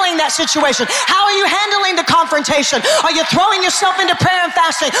handling that situation? How are you handling the confrontation? Are you throwing yourself into prayer and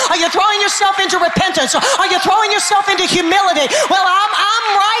fasting? Are you throwing yourself into repentance? Are you throwing yourself into humility? Well, I'm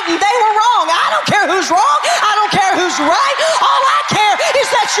right and they were wrong. I don't care who's wrong. I don't care who's right. All I care is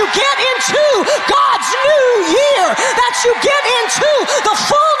that you get into God's new year, that you get into the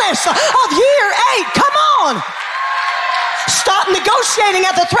fullness of year 8. Come on. Stop negotiating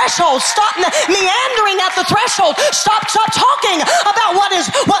at the threshold. Stop meandering at the threshold. Stop talking about what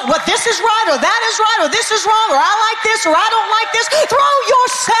this is right or that is right or this is wrong or I like this or I don't like this. Throw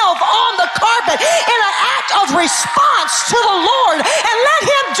yourself on the carpet in an act of response to the Lord and let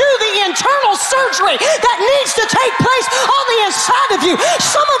Him do the internal surgery that needs to take place on the inside of you.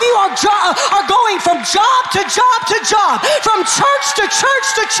 Some of you are going from job to job to job, from church to church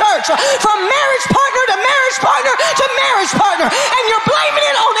to church, from marriage partner to marriage partner to marriage partner, and you're blaming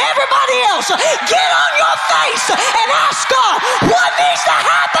it on everybody else. Get on your face and ask God, what needs to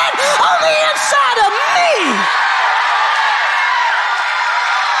happen on the inside of me?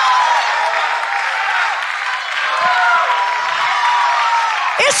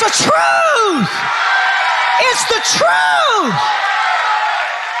 It's the truth. It's the truth.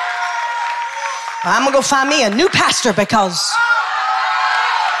 I'm going to go find me a new pastor because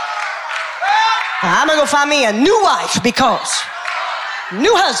I'm going to go find me a new wife because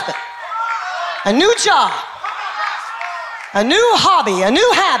new husband, a new job, a new hobby, a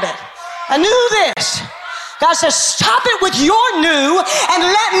new habit, a new this. God says, stop it with your new and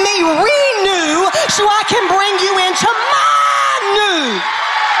let me renew so I can bring you into my new.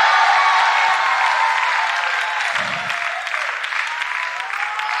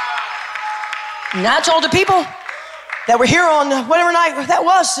 And I told the people that were here on whatever night that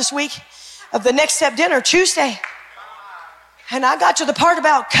was this week of the Next Step dinner, Tuesday. And I got to the part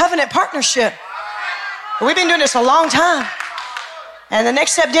about covenant partnership. We've been doing this a long time. And the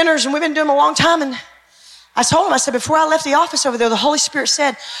Next Step dinners, and we've been doing them a long time. And I told him, I said, before I left the office over there, the Holy Spirit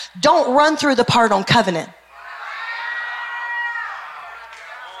said, don't run through the part on covenant.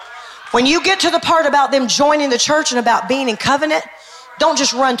 When you get to the part about them joining the church and about being in covenant, don't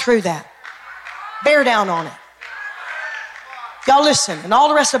just run through that. Bear down on it. Y'all listen, and all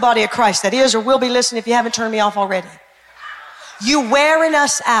the rest of the body of Christ that is or will be listening if you haven't turned me off already. You wearing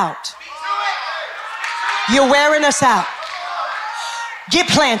us out. You're wearing us out. Get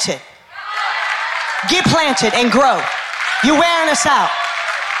planted. Get planted and grow. You're wearing us out.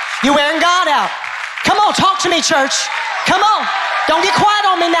 You're wearing God out. Come on, talk to me, church. Come on. Don't get quiet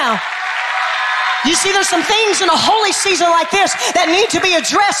on me now. You see, there's some things in a holy season like this that need to be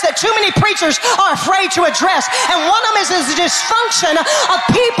addressed that too many preachers are afraid to address. And one of them is the dysfunction of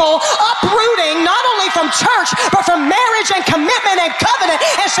people uprooting not only from church, but from marriage and commitment and covenant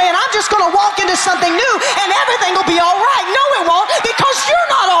and saying, I'm just going to walk into something new and everything will be all right. No, it won't, because you're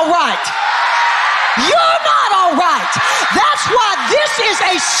not all right. You're not all right. That's why this is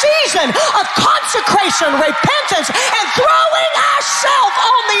a season of consecration, repentance, and throwing ourselves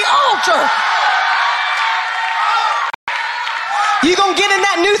on the altar. You're going to get in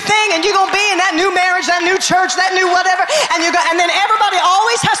that new thing and you're going to be in that new marriage, that new church, that new whatever. And then everybody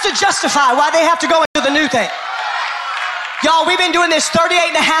always has to justify why they have to go into the new thing. Y'all, we've been doing this 38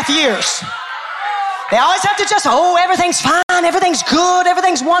 and a half years. They always have to everything's fine, everything's good,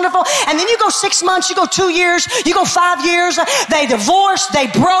 everything's wonderful. And then you go 6 months, you go 2 years, you go 5 years. They divorced, they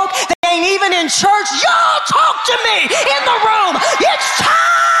broke, they ain't even in church. Y'all talk to me in the room. It's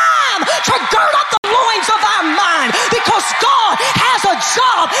time to gird up the loins of our mind, because God has a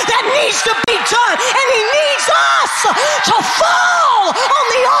job that needs to be done, and he needs us to fall on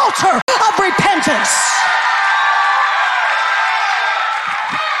the altar of repentance.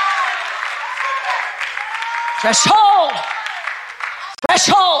 Thresholds.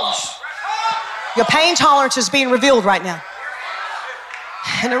 Your pain tolerance is being revealed right now.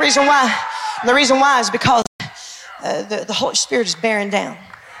 And the reason why is because the Holy Spirit is bearing down.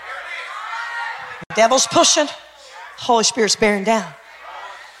 The devil's pushing, the Holy Spirit's bearing down.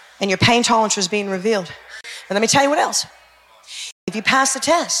 And your pain tolerance is being revealed. And let me tell you what else. If you pass the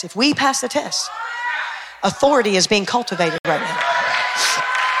test, if we pass the test, authority is being cultivated right now.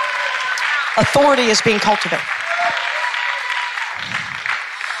 Authority is being cultivated.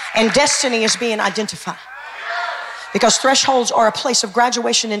 And destiny is being identified. Because thresholds are a place of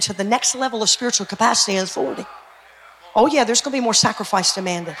graduation into the next level of spiritual capacity and authority. Oh yeah, there's going to be more sacrifice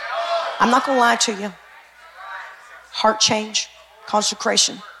demanded. I'm not going to lie to you. Heart change,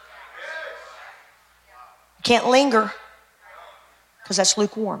 consecration. You can't linger, because that's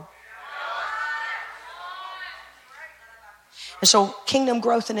lukewarm. And so kingdom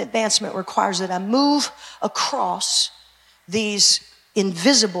growth and advancement requires that I move across these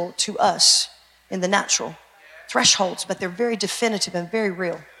invisible to us in the natural thresholds, but they're very definitive and very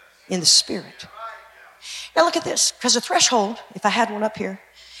real in the spirit. Now look at this, because a threshold, if I had one up here,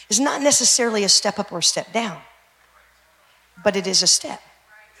 is not necessarily a step up or a step down, but it is a step.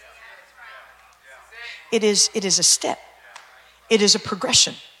 It is a step. It is a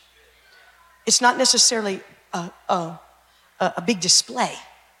progression. It's not necessarily a big display.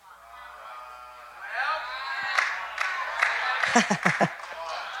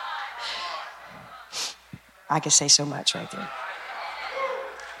 I could say so much right there.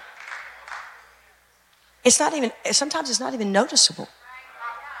 Sometimes it's not even noticeable.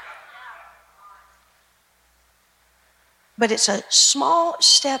 But it's a small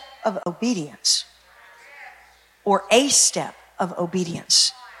step of obedience, or a step of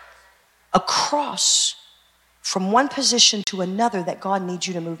obedience, across from one position to another that God needs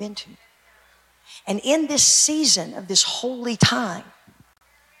you to move into. And in this season of this holy time,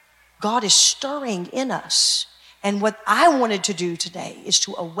 God is stirring in us. And what I wanted to do today is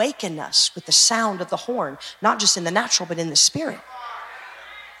to awaken us with the sound of the horn, not just in the natural, but in the spirit.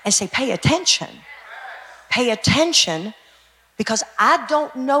 And say, pay attention. Pay attention, because I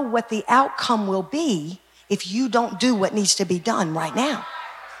don't know what the outcome will be if you don't do what needs to be done right now.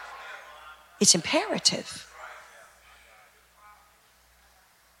 It's imperative.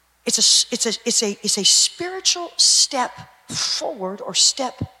 It's a spiritual step forward, or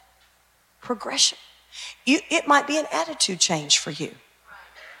step progression. It might be an attitude change for you.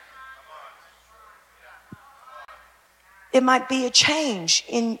 It might be a change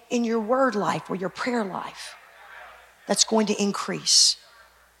in your word life or your prayer life that's going to increase.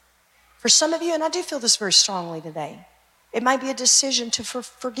 For some of you, and I do feel this very strongly today, it might be a decision to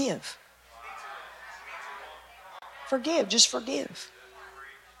forgive. Forgive, just forgive.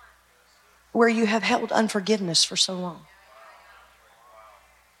 Where you have held unforgiveness for so long.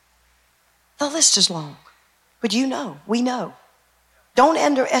 The list is long, but we know. Don't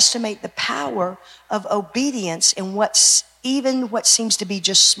underestimate the power of obedience in what seems to be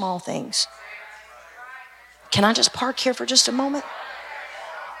just small things. Can I just park here for just a moment?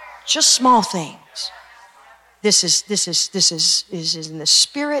 Just small things. This is in the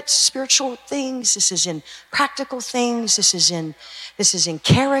spirit, spiritual things. This is in practical things. This is in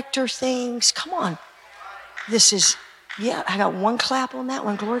character things. Come on. I got one clap on that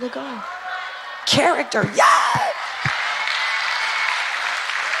one. Glory to God. Character, yeah.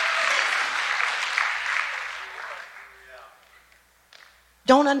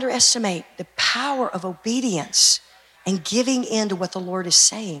 Don't underestimate the power of obedience and giving in to what the Lord is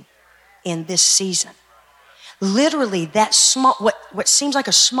saying in this season. Literally, that small, what seems like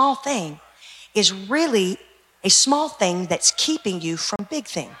a small thing is really a small thing that's keeping you from big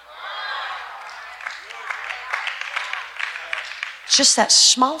thing. Just that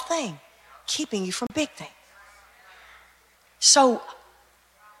small thing keeping you from big thing. So,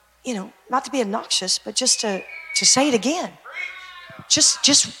 not to be obnoxious, but just to say it again,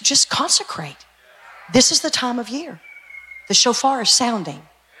 just consecrate. This is the time of year. The shofar is sounding.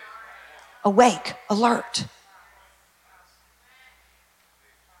 Awake, alert.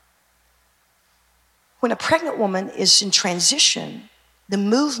 When a pregnant woman is in transition, the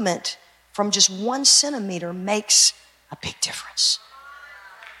movement from just 1 centimeter makes a big difference.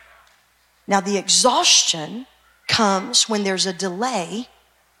 Now, the exhaustion comes when there's a delay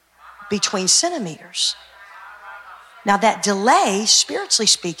between centimeters. Now, that delay, spiritually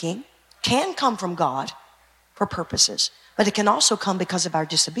speaking, can come from God for purposes, but it can also come because of our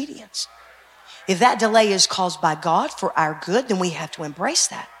disobedience. If that delay is caused by God for our good, then we have to embrace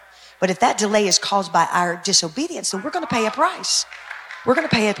that. But if that delay is caused by our disobedience, then we're going to pay a price. We're going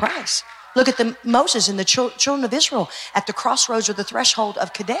to pay a price. Look at Moses and the children of Israel at the crossroads or the threshold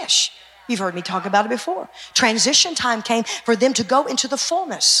of Kadesh. You've heard me talk about it before. Transition time came for them to go into the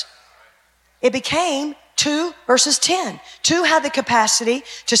fullness. It became 2 versus 10. 2 had the capacity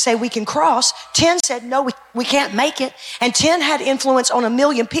to say we can cross. 10 said, no, we can't make it. And 10 had influence on 1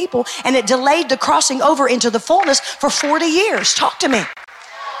 million people, and it delayed the crossing over into the fullness for 40 years. Talk to me.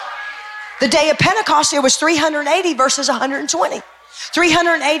 The day of Pentecost, there was 380 versus 120.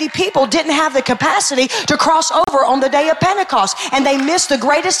 380 people didn't have the capacity to cross over on the day of Pentecost, and they missed the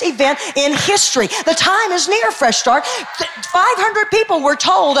greatest event in history. The time is near, Fresh Start. 500 people were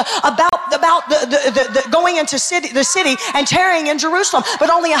told about the going into the city and tarrying in Jerusalem,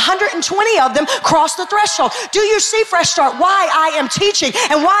 but only 120 of them crossed the threshold. Do you see, Fresh Start, why I am teaching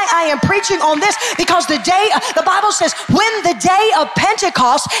and why I am preaching on this? Because the Bible says, when the day of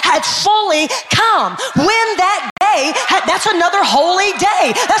Pentecost had fully come, when that day, that's another holy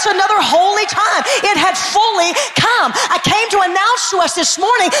day. That's another holy time. It had fully come. I came to announce to us this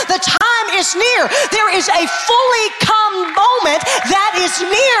morning, the time is near. There is a fully come moment that is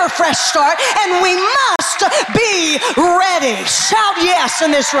near, Fresh Start, and we must be ready. Shout yes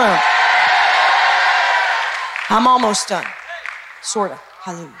in this room. I'm almost done. Sort of.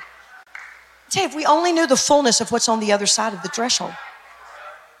 Hallelujah. I tell you, if we only knew the fullness of what's on the other side of the threshold.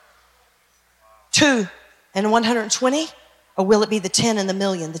 2 and 120, or will it be the 10 and the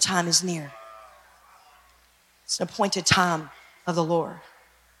million? The time is near. It's an appointed time of the Lord.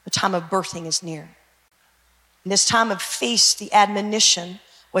 The time of birthing is near. In this time of feast, the admonition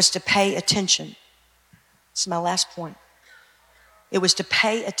was to pay attention. This is my last point. It was to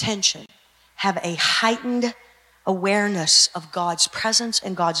pay attention, have a heightened awareness of God's presence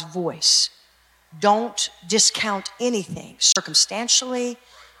and God's voice. Don't discount anything circumstantially.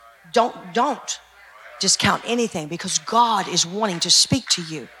 Don't discount anything, because God is wanting to speak to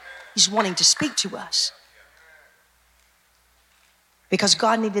you. He's wanting to speak to us. Because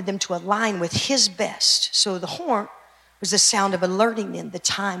God needed them to align with his best. So the horn was the sound of alerting them. The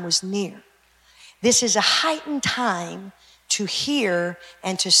time was near. This is a heightened time to hear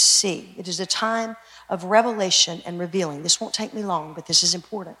and to see. It is a time of revelation and revealing. This won't take me long, but this is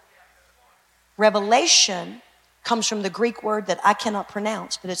important. Revelation comes from the Greek word that I cannot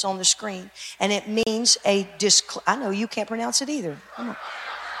pronounce, but it's on the screen. And it means I know you can't pronounce it either. Come on.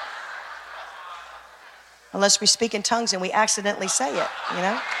 Unless we speak in tongues and we accidentally say it,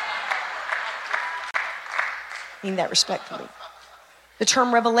 I mean that respectfully. The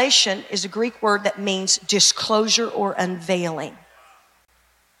term revelation is a Greek word that means disclosure or unveiling.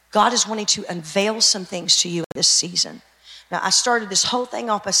 God is wanting to unveil some things to you in this season. Now, I started this whole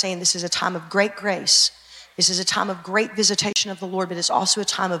thing off by saying this is a time of great grace. This is a time of great visitation of the Lord, but it's also a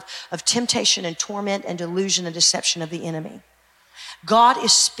time of temptation and torment and delusion and deception of the enemy. God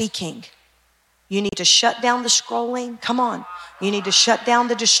is speaking. You need to shut down the scrolling. Come on. You need to shut down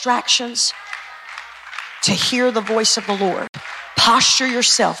the distractions to hear the voice of the Lord. Posture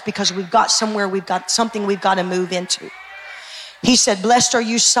yourself, because we've got something we've got to move into. He said, blessed are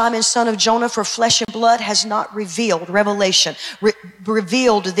you, Simon, son of Jonah, for flesh and blood has not revealed, revelation,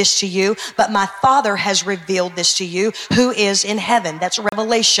 revealed this to you, but my Father has revealed this to you, who is in heaven. That's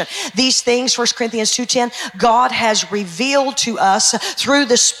revelation. These things, 1 Corinthians 2:10, God has revealed to us through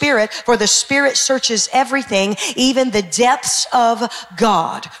the Spirit, for the Spirit searches everything, even the depths of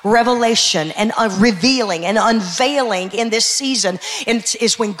God. Revelation and revealing and unveiling in this season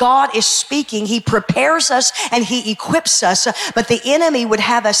is when God is speaking. He prepares us and he equips us, but the enemy would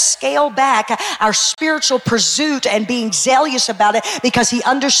have us scale back our spiritual pursuit and being zealous about it because he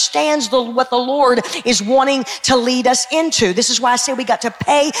understands what the Lord is wanting to lead us into. This is why I say we got to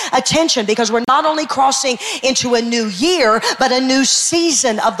pay attention, because we're not only crossing into a new year, but a new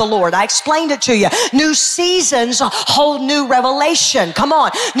season of the Lord. I explained it to you. New seasons hold new revelation. Come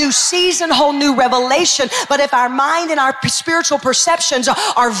on. New season hold new revelation. But if our mind and our spiritual perceptions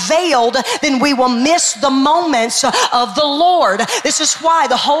are veiled, then we will miss the moments of the Lord. This is why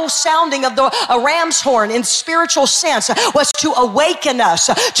the whole sounding of a ram's horn in spiritual sense was to awaken us,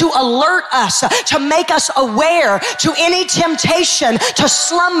 to alert us, to make us aware to any temptation to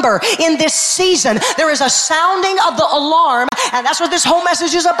slumber in this season. There is a sounding of the alarm, and that's what this whole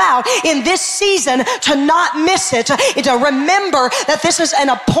message is about in this season, to not miss it, to remember that this is an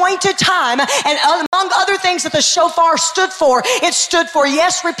appointed time. And among other things that the shofar stood for, it stood for,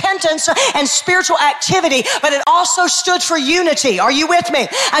 yes, repentance and spiritual activity, but it also stood for unity. Are you with me?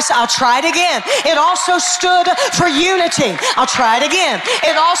 I'll try it again. It also stood for unity. I'll try it again.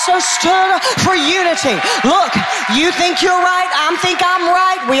 It also stood for unity. Look, you think you're right. I think I'm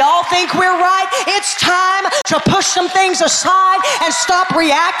right. We all think we're right. It's time to push some things aside and stop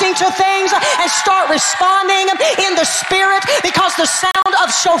reacting to things and start responding in the spirit, because the sound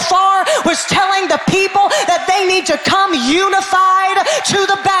of shofar was telling the people that they need to come unified to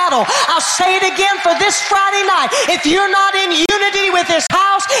the battle. I'll say it again for this Friday night. If you're not in unity with this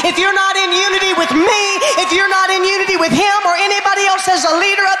house, if you're not in unity with me, if you're not in unity with him or anybody else as a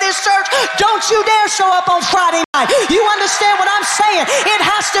leader of this church, don't you dare show up on Friday night. You understand what I'm saying? It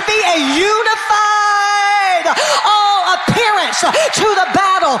has to be a unified appearance to the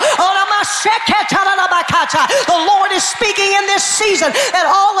battle. The Lord is speaking in this season that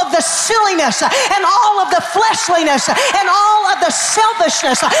all of the silliness and all of the fleshliness and all of the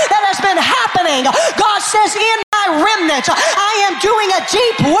selfishness that has been happening, God says, in my remnant, I am doing a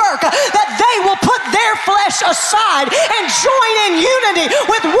deep work, that they will put their flesh aside and join in unity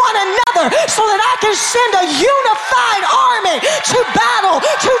with one another, so that I can send a unified army to battle,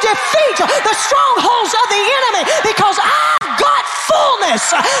 to defeat the strongholds of the enemy, because I've got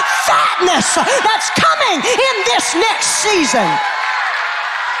fullness, fatness that's coming in this next season.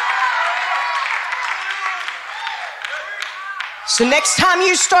 So next time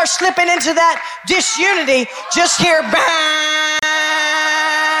you start slipping into that disunity, just hear bang.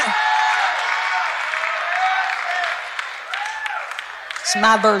 It's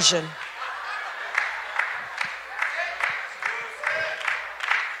my version.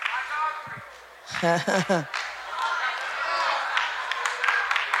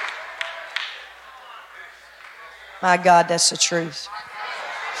 My God, that's the truth.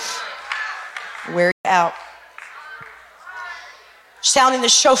 Wear it out. Sounding the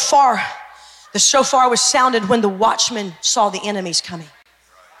shofar. The shofar was sounded when the watchman saw the enemies coming.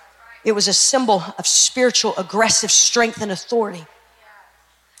 It was a symbol of spiritual, aggressive strength and authority,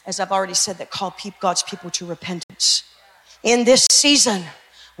 as I've already said, that called God's people to repentance. In this season,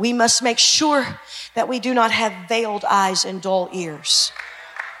 we must make sure that we do not have veiled eyes and dull ears.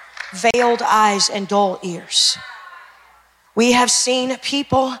 Veiled eyes and dull ears. We have seen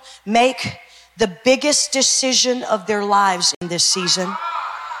people make the biggest decision of their lives in this season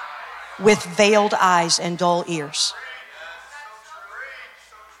with veiled eyes and dull ears.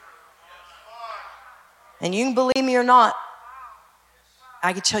 And you can believe me or not,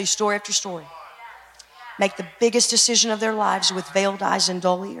 I can tell you story after story. Make the biggest decision of their lives with veiled eyes and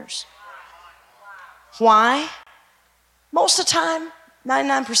dull ears. Why? Most of the time,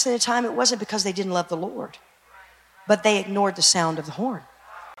 99% of the time, it wasn't because they didn't love the Lord, but they ignored the sound of the horn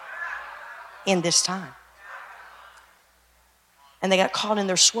in this time. And they got caught in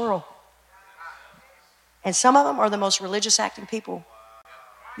their swirl. And some of them are the most religious acting people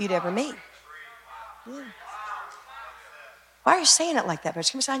you'd ever meet. Yeah. Why are you saying it like that?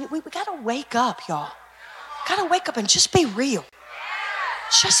 We got to wake up, y'all. Got to wake up and just be real.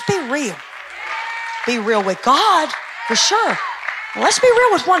 Just be real. Be real with God, for sure. And let's be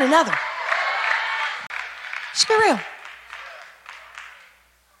real with one another. Just be real.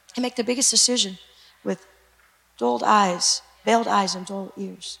 And make the biggest decision with dulled eyes, veiled eyes and dull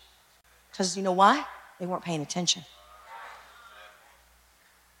ears. Because you know why? They weren't paying attention.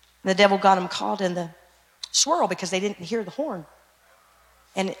 And the devil got them caught in the swirl because they didn't hear the horn.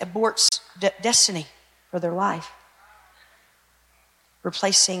 And it aborts destiny for their life.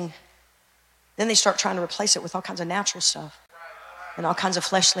 Then they start trying to replace it with all kinds of natural stuff and all kinds of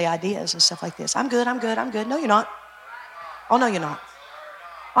fleshly ideas and stuff like this. I'm good. No, you're not. Oh, no, you're not.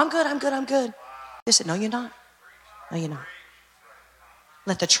 I'm good. They said, no, you're not. No, you're not.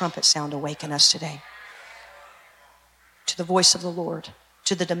 Let the trumpet sound awaken us today to the voice of the Lord,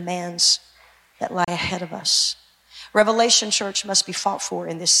 to the demands that lie ahead of us. Revelation, church, must be fought for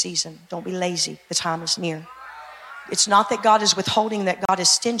in this season. Don't be lazy. The time is near. It's not that God is withholding, that God is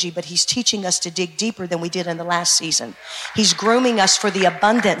stingy, but he's teaching us to dig deeper than we did in the last season. He's grooming us for the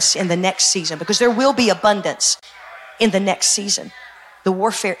abundance in the next season, because there will be abundance in the next season. The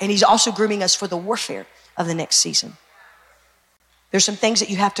warfare, and he's also grooming us for the warfare of the next season. There's some things that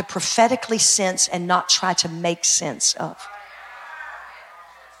you have to prophetically sense and not try to make sense of.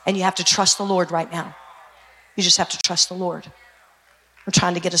 And you have to trust the Lord right now. You just have to trust the Lord. I'm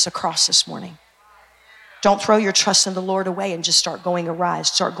trying to get us across this morning. Don't throw your trust in the Lord away and just start going awry,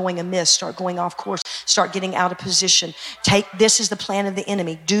 start going amiss, start going off course, start getting out of position. This is the plan of the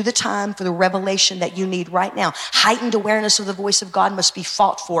enemy. Do the time for the revelation that you need right now. Heightened awareness of the voice of God must be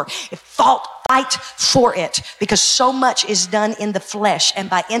fought for. Fight for it, because so much is done in the flesh and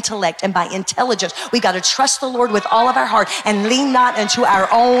by intellect and by intelligence. We got to trust the Lord with all of our heart and lean not unto our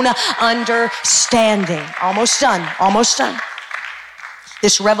own understanding. Almost done, almost done.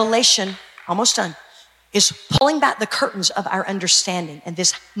 This revelation, almost done, is pulling back the curtains of our understanding. And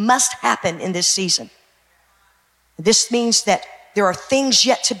this must happen in this season. This means that there are things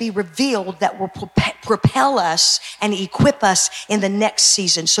yet to be revealed that will propel us and equip us in the next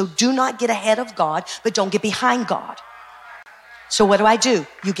season. So do not get ahead of God, but don't get behind God. So what do?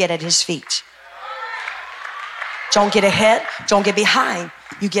 You get at his feet. Don't get ahead, don't get behind.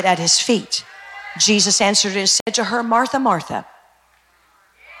 You get at his feet. Jesus answered and said to her, Martha, Martha,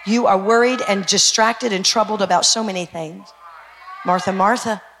 you are worried and distracted and troubled about so many things. Martha,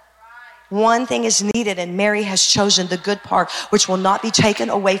 Martha, one thing is needed, and Mary has chosen the good part, which will not be taken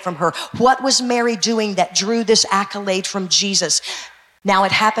away from her. What was Mary doing that drew this accolade from Jesus? Now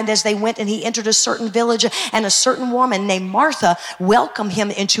it happened as they went, and he entered a certain village, and a certain woman named Martha welcomed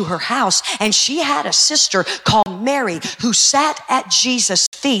him into her house. And she had a sister called Mary who sat at Jesus'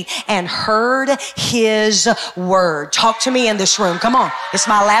 feet and heard his word. Talk to me in this room. Come on. It's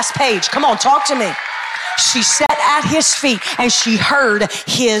my last page. Come on, talk to me. She sat at his feet and she heard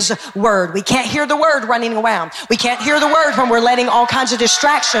his word. We can't hear the word running around. We can't hear the word when we're letting all kinds of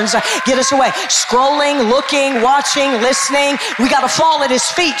distractions get us away. Scrolling, looking, watching, listening. We got to fall at his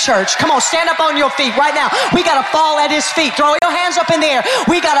feet, church. Come on, stand up on your feet right now. We got to fall at his feet. Throw your hands up in the air.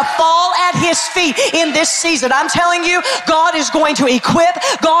 We got to fall at his feet in this season. I'm telling you, God is going to equip.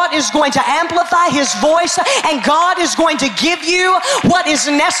 God is going to amplify his voice, and God is going to give you what is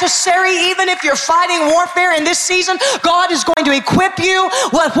necessary. Even if you're fighting warfare in this season, God is going to equip you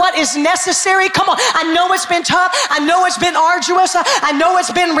with what is necessary. Come on. I know it's been tough. I know it's been arduous. I know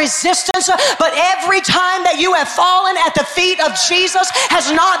it's been resistance, but every time that you have fallen at the feet of Jesus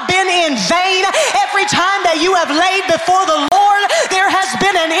has not been in vain. Every time that you have laid before the Lord, there has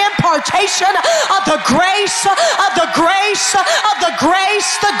been an impartation of the grace, of the grace, of the grace,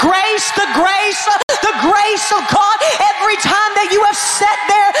 the grace, the grace, the grace of God. Every time that you have sat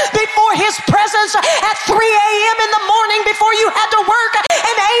there before his presence at 3 a.m. in the morning before you had to work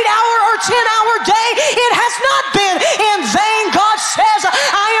an 8-hour or 10-hour day, it has not been in vain. God says,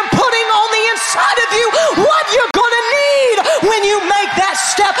 I am putting on the inside of you what you're going to need when you make that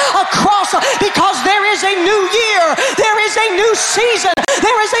step across, because there is a new year, there is a new season,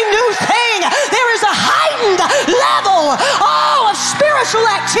 there is a new thing, there is a heightened level, of spiritual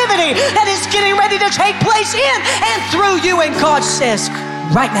activity that is getting ready to take place in and through you. And God says,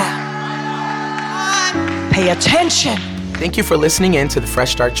 right now, pay attention. Thank you for listening in to the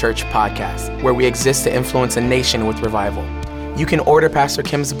Fresh Start Church podcast, where we exist to influence a nation with revival. You can order Pastor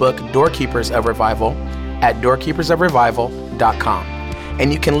Kim's book, Doorkeepers of Revival, at doorkeepersofrevival.com.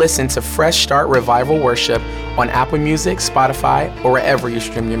 And you can listen to Fresh Start Revival Worship on Apple Music, Spotify, or wherever you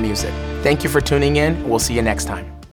stream your music. Thank you for tuning in. We'll see you next time.